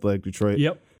The Athletic Detroit.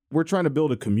 Yep. We're trying to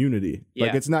build a community. Yeah.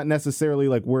 Like, it's not necessarily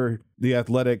like we're The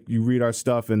Athletic, you read our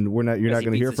stuff and you're not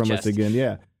going to hear from us again.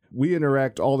 Yeah. We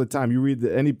interact all the time. You read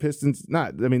any Pistons,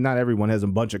 not everyone has a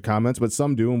bunch of comments, but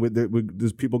some do. And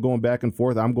there's people going back and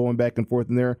forth. I'm going back and forth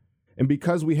in there. And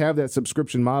because we have that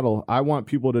subscription model, I want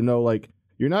people to know, like,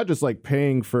 you're not just like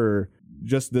paying for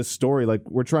just this story. Like,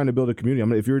 we're trying to build a community. I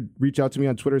mean, if you reach out to me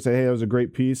on Twitter, say, hey, that was a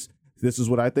great piece. This is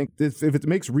what I think. If it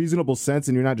makes reasonable sense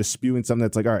and you're not just spewing something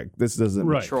that's like, all right, this doesn't.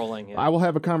 Right. Trolling. Yeah. I will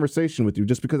have a conversation with you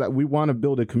just because we want to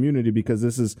build a community,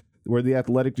 because we're The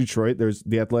Athletic Detroit. There's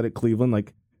The Athletic Cleveland.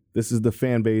 Like, this is the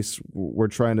fan base we're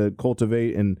trying to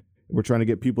cultivate, and we're trying to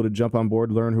get people to jump on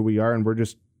board, learn who we are. And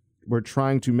we're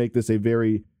trying to make this a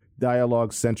very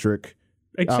dialogue-centric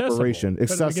operation.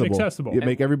 Accessible. You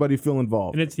make everybody feel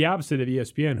involved. And it's the opposite of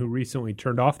ESPN, who recently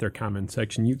turned off their comment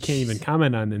section. You can't even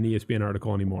comment on an ESPN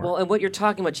article anymore. Well, and what you're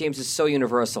talking about, James, is so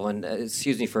universal. And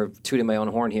excuse me for tooting my own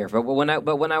horn here, but when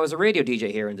I was a radio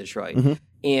DJ here in Detroit, mm-hmm.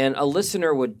 and a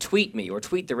listener would tweet me or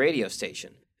tweet the radio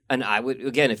station, and I would,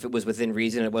 again, if it was within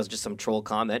reason, it wasn't just some troll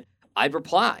comment, I'd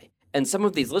reply. And some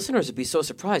of these listeners would be so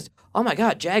surprised. Oh my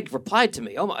God, Jag replied to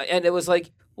me. Oh my, and it was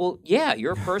like, well, yeah,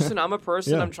 you're a person, I'm a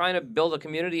person. Yeah. I'm trying to build a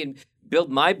community and build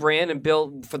my brand and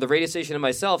build for the radio station and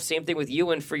myself. Same thing with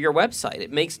you and for your website.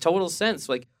 It makes total sense.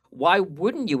 Like, why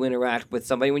wouldn't you interact with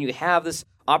somebody when you have this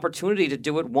opportunity to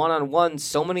do it one-on-one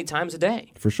so many times a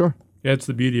day? For sure. That's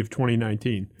the beauty of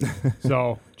 2019.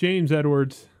 So, James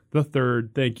Edwards III,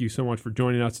 thank you so much for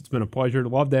joining us. It's been a pleasure.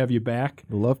 Love to have you back.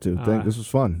 I'd love to. This was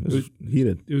fun. This was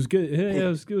heated. It was good. It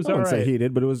was all right. I wouldn't say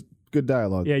heated, but it was good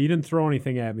dialogue. Yeah, you didn't throw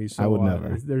anything at me. So I would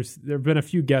never. There have been a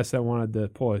few guests that wanted to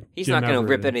pull it. He's not going to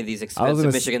rip any of these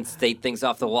expensive Michigan State things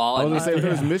off the wall. I was going to say, if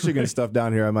there's Michigan stuff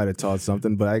down here, I might have taught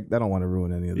something, but I don't want to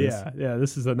ruin any of this. Yeah,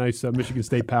 this is a nice Michigan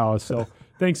State palace. So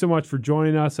thanks so much for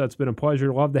joining us. It's been a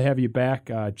pleasure. Love to have you back.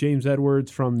 James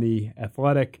Edwards from The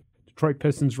Athletic, Detroit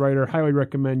Pistons writer. Highly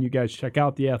recommend you guys check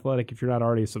out The Athletic if you're not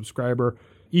already a subscriber.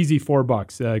 Easy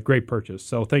 $4. Great purchase.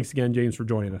 So thanks again, James, for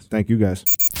joining us. Thank you, guys.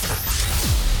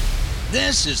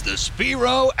 This is the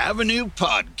Spiro Avenue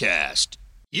Podcast.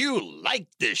 You like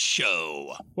this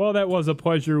show. Well, that was a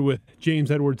pleasure with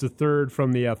James Edwards III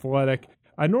from The Athletic.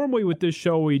 Normally with this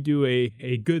show, we do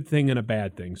a good thing and a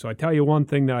bad thing. So I tell you one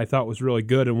thing that I thought was really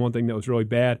good and one thing that was really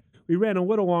bad. We ran a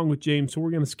little long with James, so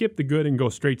we're going to skip the good and go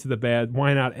straight to the bad.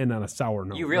 Why not end on a sour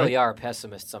note? You really are a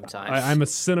pessimist sometimes. I'm a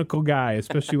cynical guy,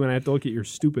 especially when I have to look at your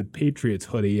stupid Patriots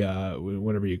hoodie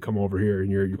whenever you come over here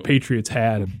and your Patriots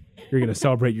hat. And you're going to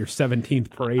celebrate your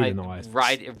 17th parade in the last.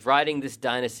 Riding this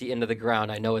dynasty into the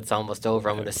ground, I know it's almost over.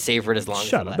 I'm going to savor it as long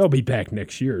as it lasts. They'll be back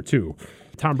next year, too.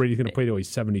 Tom Brady's going to play till he's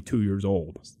 72 years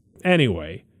old.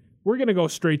 Anyway, we're going to go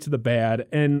straight to the bad.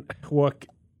 And look,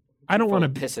 I don't want to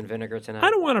piss and vinegar tonight. I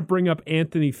don't want to bring up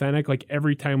Anthony Fenech like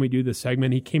every time we do this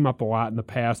segment. He came up a lot in the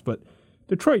past, but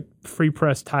Detroit Free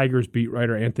Press Tigers beat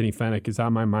writer Anthony Fenech is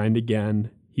on my mind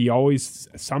again. He always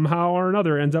somehow or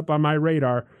another ends up on my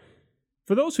radar.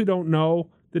 For those who don't know,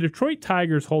 the Detroit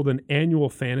Tigers hold an annual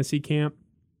fantasy camp.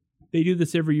 They do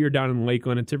this every year down in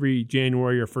Lakeland. It's every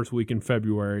January or first week in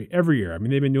February. Every year. I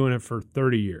mean, they've been doing it for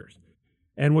 30 years.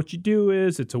 And what you do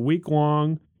is it's a week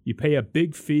long. You pay a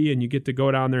big fee and you get to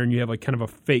go down there and you have like kind of a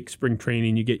fake spring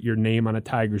training. You get your name on a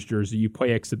Tigers jersey. You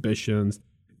play exhibitions.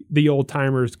 The old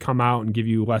timers come out and give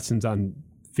you lessons on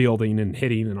fielding and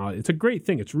hitting and all. It's a great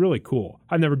thing. It's really cool.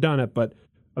 I've never done it, but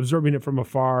observing it from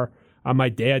afar. My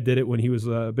dad did it when he was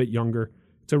a bit younger.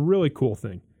 It's a really cool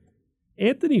thing.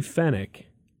 Anthony Fenech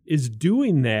is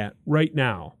doing that right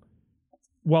now.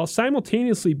 while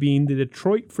simultaneously being the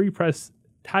Detroit Free Press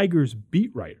Tigers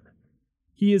beat writer.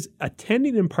 He is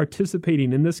attending and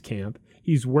participating in this camp.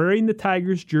 He's wearing the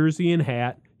Tigers jersey and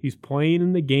hat. He's playing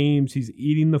in the games. He's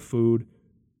eating the food.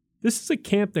 This is a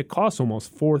camp that costs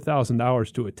almost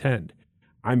 $4,000 to attend.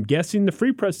 I'm guessing the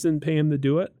Free Press didn't pay him to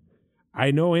do it. I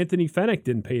know Anthony Fenech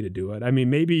didn't pay to do it. I mean,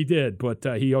 maybe he did, but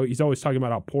he's always talking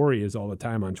about how poor he is all the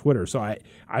time on Twitter. So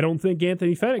I don't think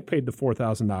Anthony Fenech paid the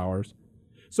 $4,000.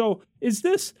 So is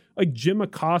this like Jim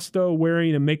Acosta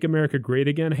wearing a Make America Great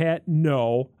Again hat?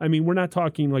 No. I mean, we're not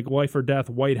talking like life or death,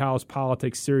 White House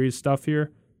politics, serious stuff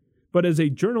here. But as a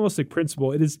journalistic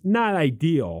principle, it is not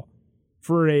ideal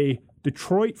for a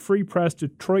Detroit Free Press,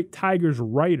 Detroit Tigers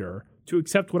writer to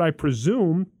accept what I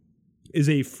presume is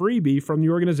a freebie from the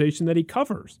organization that he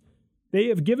covers. They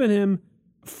have given him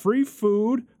free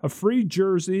food, a free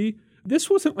jersey. This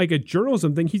wasn't like a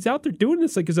journalism thing. He's out there doing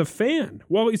this like as a fan.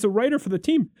 Well, he's a writer for the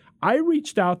team. I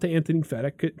reached out to Anthony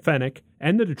Fenech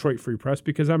and the Detroit Free Press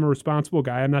because I'm a responsible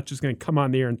guy. I'm not just going to come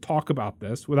on the air and talk about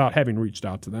this without having reached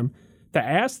out to them, to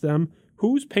ask them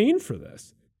who's paying for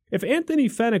this. If Anthony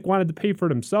Fenech wanted to pay for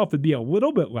it himself, it'd be a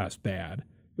little bit less bad.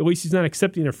 At least he's not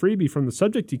accepting a freebie from the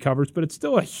subject he covers, but it's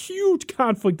still a huge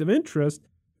conflict of interest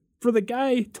for the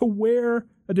guy to wear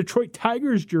a Detroit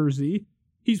Tigers jersey.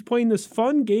 He's playing this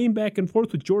fun game back and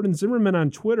forth with Jordan Zimmerman on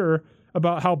Twitter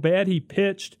about how bad he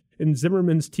pitched, and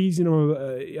Zimmerman's teasing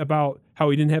him about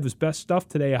how he didn't have his best stuff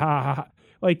today. Ha, ha, ha.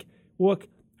 Like, look,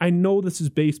 I know this is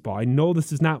baseball. I know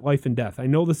this is not life and death. I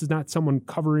know this is not someone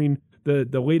covering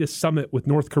the latest summit with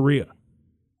North Korea.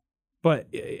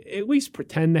 But at least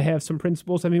pretend to have some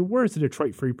principles. I mean, where's the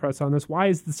Detroit Free Press on this? Why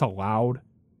is this allowed?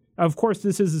 Of course,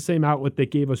 this is the same outlet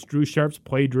that gave us Drew Sharp's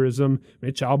plagiarism,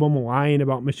 Mitch Albom lying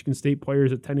about Michigan State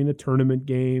players attending a tournament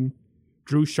game,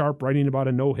 Drew Sharp writing about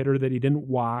a no-hitter that he didn't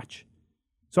watch.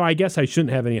 So I guess I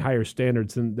shouldn't have any higher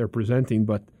standards than they're presenting,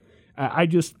 but I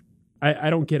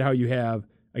don't get how you have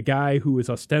a guy who is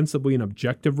ostensibly an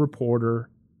objective reporter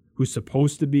who's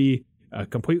supposed to be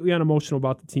completely unemotional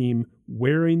about the team,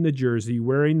 wearing the jersey,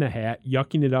 wearing the hat,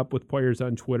 yucking it up with players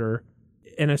on Twitter,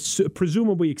 and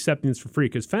presumably accepting this for free,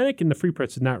 because Fenech and the Free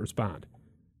Press did not respond.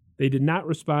 They did not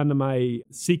respond to my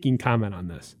seeking comment on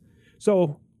this.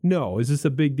 So, no. Is this a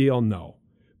big deal? No.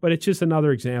 But it's just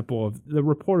another example of the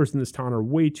reporters in this town are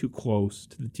way too close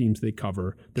to the teams they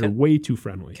cover. They're way too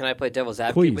friendly. Can I play devil's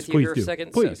advocate with you here a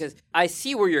second? Please. Because I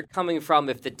see where you're coming from.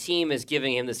 If the team is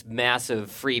giving him this massive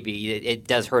freebie, it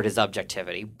does hurt his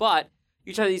objectivity. But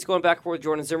you're telling me he's going back and forth with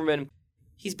Jordan Zimmerman.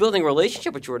 He's building a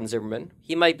relationship with Jordan Zimmerman.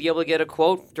 He might be able to get a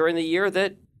quote during the year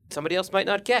that somebody else might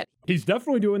not get. He's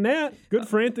definitely doing that. Good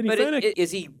for Anthony Fenech.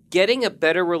 Is he getting a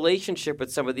better relationship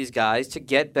with some of these guys to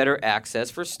get better access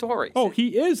for stories? Oh,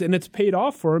 he is, and it's paid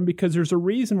off for him because there's a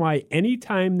reason why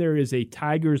anytime there is a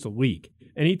Tigers leak,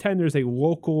 anytime there's a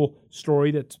local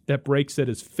story that breaks that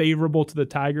is favorable to the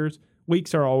Tigers,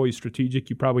 leaks are always strategic.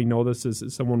 You probably know this as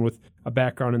someone with a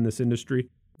background in this industry.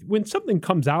 When something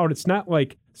comes out, it's not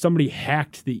like somebody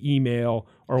hacked the email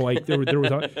or like there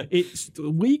was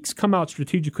leaks come out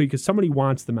strategically because somebody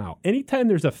wants them out. Anytime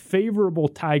there's a favorable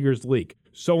Tigers leak,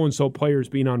 so-and-so players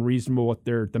being unreasonable with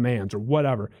their demands or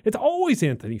whatever, it's always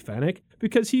Anthony Fenech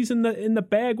because he's in the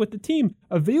bag with the team.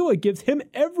 Avila gives him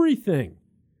everything.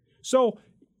 So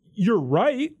you're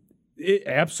right. It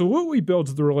absolutely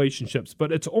builds the relationships,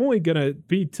 but it's only going to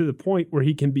be to the point where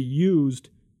he can be used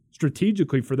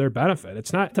strategically for their benefit.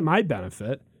 It's not to my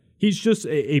benefit. He's just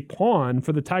a pawn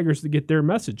for the Tigers to get their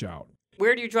message out.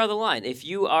 Where do you draw the line? If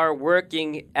you are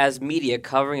working as media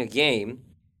covering a game,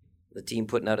 the team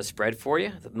putting out a spread for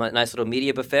you, the nice little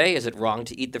media buffet, is it wrong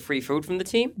to eat the free food from the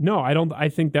team? No, I don't. I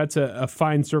think that's a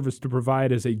fine service to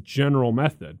provide as a general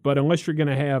method. But unless you're going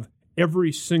to have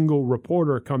every single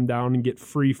reporter come down and get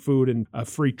free food and a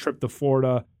free trip to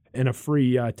Florida and a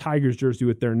free Tigers jersey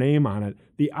with their name on it,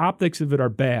 the optics of it are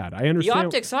bad. I understand. The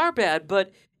optics are bad,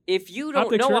 but if you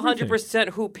don't know 100%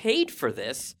 who paid for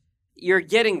this, you're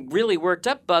getting really worked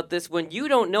up about this when you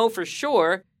don't know for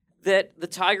sure that the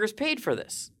Tigers paid for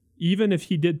this. Even if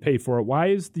he did pay for it, why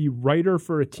is the writer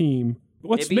for a team...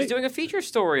 Maybe he's doing a feature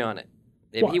story on it.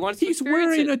 Maybe he wants to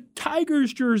experience it. He's wearing a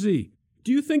Tigers jersey.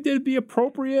 Do you think that it'd be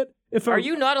appropriate if... Are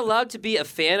you not allowed to be a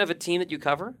fan of a team that you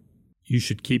cover? You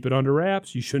should keep it under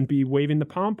wraps. You shouldn't be waving the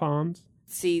pom-poms.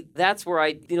 See, that's where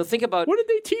I, think about... What did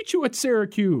they teach you at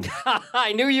Syracuse?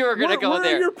 I knew you were going to go Where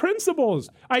there. are your principles?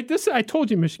 I told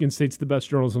you Michigan State's the best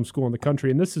journalism school in the country,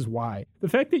 and this is why. The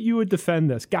fact that you would defend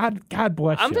this, God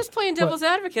bless you. I'm just playing devil's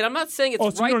advocate. I'm not saying it's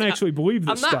right. So you don't actually believe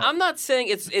this stuff. I'm not saying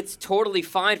it's totally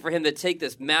fine for him to take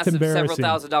this massive several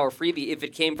 $1,000 freebie if it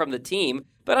came from the team,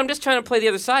 but I'm just trying to play the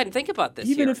other side and think about this.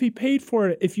 Even if he paid for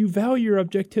it, if you value your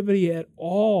objectivity at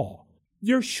all,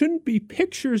 there shouldn't be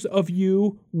pictures of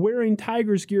you wearing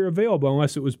Tigers gear available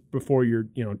unless it was before your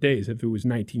days, if it was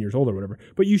 19 years old or whatever.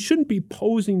 But you shouldn't be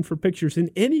posing for pictures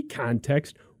in any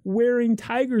context wearing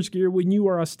Tigers gear when you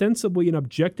are ostensibly an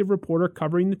objective reporter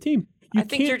covering the team. I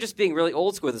think you're just being really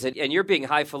old school with this, and you're being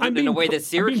highfalutin in a way that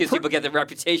Syracuse people get the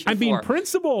reputation for. I'm being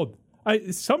principled.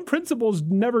 Some principles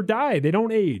never die. They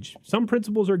don't age. Some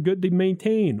principles are good to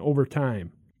maintain over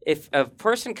time. If a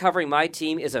person covering my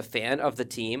team is a fan of the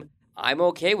team, I'm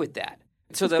okay with that.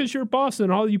 So because you're Boston,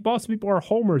 and all you Boston people are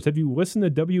homers. Have you listened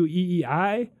to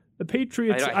WEEI? The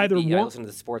Patriots either won. I listen to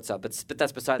the sports up, but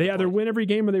that's beside the point. They either win every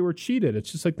game or they were cheated.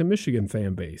 It's just like the Michigan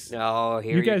fan base. No,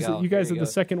 you go. You guys are the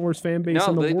second worst fan base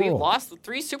in the world. No, we lost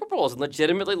 3 Super Bowls and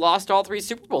legitimately lost all 3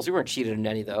 Super Bowls. We weren't cheated in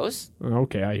any of those.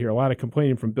 Okay, I hear a lot of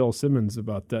complaining from Bill Simmons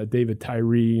about David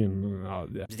Tyree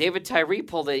and David Tyree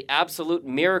pulled an absolute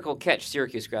miracle catch,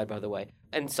 Syracuse grad, by the way.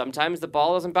 And sometimes the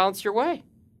ball doesn't bounce your way.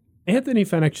 Anthony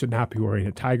Fenech should not be wearing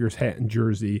a Tigers hat and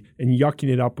jersey and yucking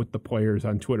it up with the players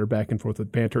on Twitter back and forth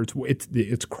with banter.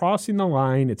 It's crossing the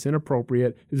line. It's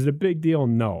inappropriate. Is it a big deal?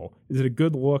 No. Is it a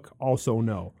good look? Also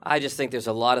no. I just think there's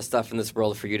a lot of stuff in this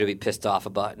world for you to be pissed off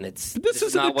about, and this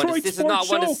is a Detroit sports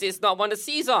show. It's not one to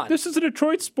seize on. This is a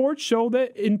Detroit sports show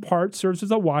that in part serves as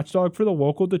a watchdog for the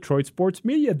local Detroit sports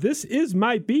media. This is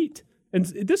my beat. And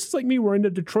this is like me wearing a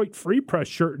Detroit Free Press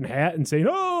shirt and hat and saying,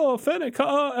 "Oh, Fenech,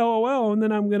 LOL," and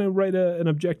then I'm going to write an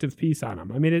objective piece on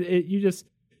him. I mean,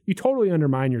 you totally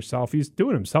undermine yourself. He's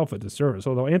doing himself a disservice,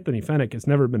 although Anthony Fenech has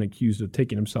never been accused of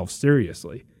taking himself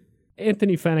seriously.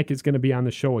 Anthony Fenech is going to be on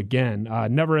the show again,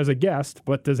 never as a guest,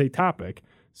 but as a topic.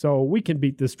 So we can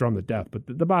beat this drum to death. But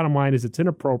the bottom line is it's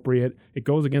inappropriate. It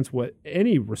goes against what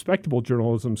any respectable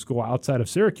journalism school outside of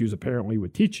Syracuse apparently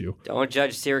would teach you. Don't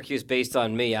judge Syracuse based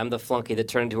on me. I'm the flunky that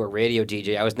turned into a radio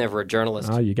DJ. I was never a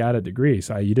journalist. You got a degree,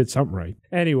 so you did something right.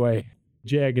 Anyway,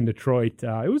 Jag in Detroit.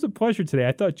 It was a pleasure today.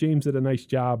 I thought James did a nice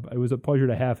job. It was a pleasure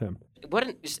to have him.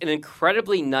 Just an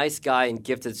incredibly nice guy and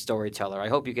gifted storyteller. I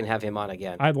hope you can have him on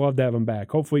again. I'd love to have him back.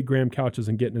 Hopefully Graham Couch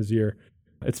doesn't get in his ear.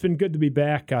 It's been good to be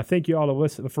back. Thank you all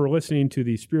for listening to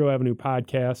the Spiro Avenue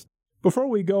podcast. Before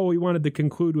we go, we wanted to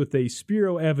conclude with a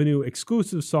Spiro Avenue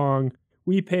exclusive song.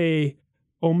 We pay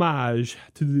homage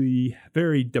to the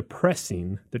very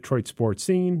depressing Detroit sports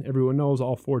scene. Everyone knows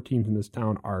all 4 teams in this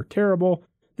town are terrible.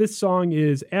 This song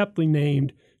is aptly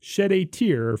named Shed a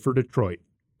Tear for Detroit.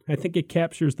 I think it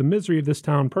captures the misery of this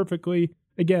town perfectly.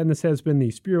 Again, this has been the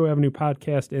Spiro Avenue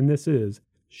podcast, and this is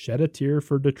Shed a Tear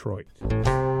for Detroit.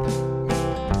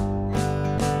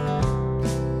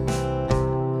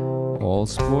 All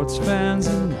sports fans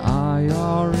and I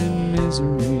are in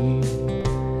misery.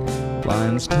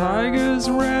 Lions, Tigers,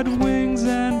 Red Wings,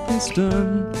 and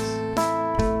Pistons.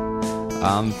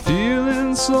 I'm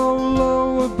feeling so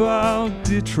low about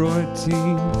Detroit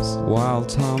teams, while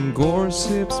Tom Gores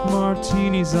sips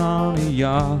martinis on a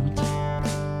yacht.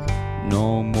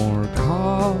 No more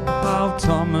Cobb, Hal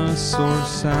Thomas, or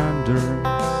Sanders.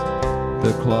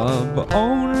 The club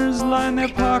owners line their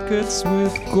pockets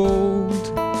with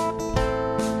gold.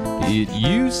 It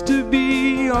used to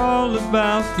be all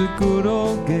about the good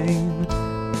old game,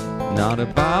 not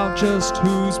about just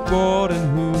who's bought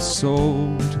and who's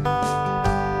sold.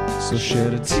 So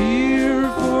shed a tear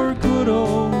for good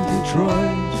old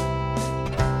Detroit.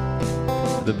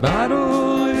 The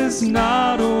battle is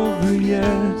not over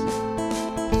yet.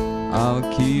 I'll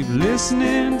keep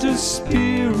listening to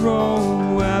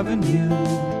Spiro Avenue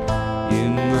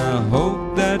in the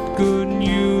hope that good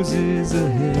news is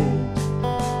ahead.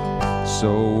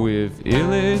 So if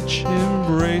Illich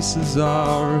embraces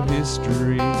our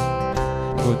history,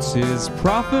 puts his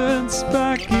profits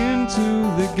back into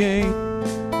the game,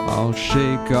 I'll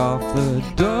shake off the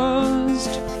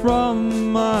dust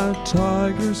from my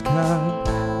Tigers cap.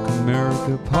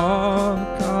 Comerica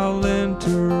Park I'll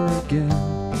enter again.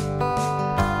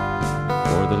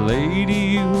 For the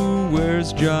lady who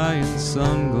wears giant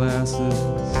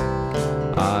sunglasses,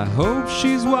 I hope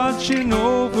she's watching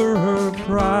over her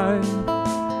pride.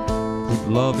 Put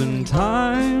love and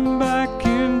time back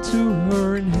into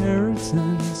her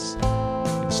inheritance,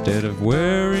 instead of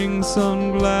wearing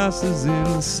sunglasses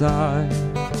inside.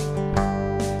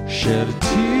 Shed a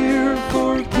tear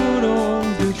for good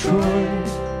old Detroit.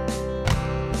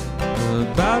 The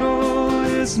battle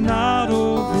is not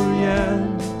over yet.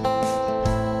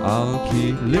 I'll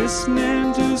keep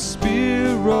listening to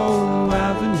Spiro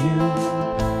Avenue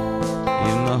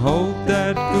in the hope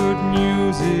that good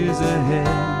news is ahead.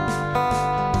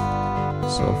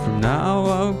 So for now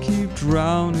I'll keep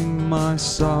drowning my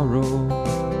sorrow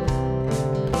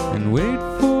and wait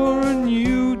for a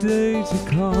new day to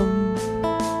come.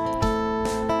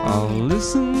 I'll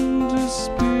listen to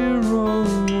Spiro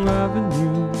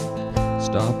Avenue,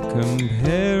 stop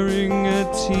comparing a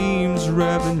team's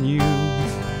revenue.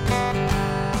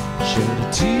 Shed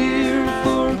a tear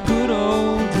for good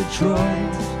old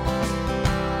Detroit.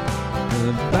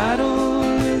 The battle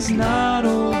is not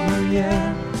over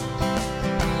yet.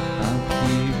 I'll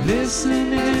keep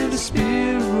listening to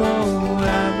Spiro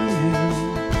Avenue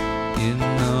in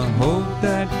the hope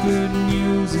that good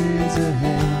news is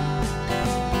ahead.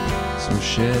 So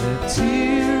shed a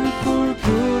tear for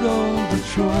good old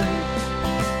Detroit,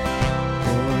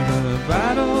 for the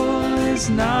battle is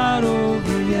not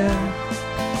over yet.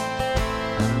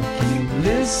 I'll keep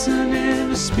listening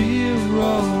to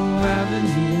Spiro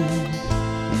Avenue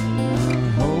in the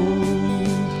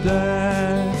hope that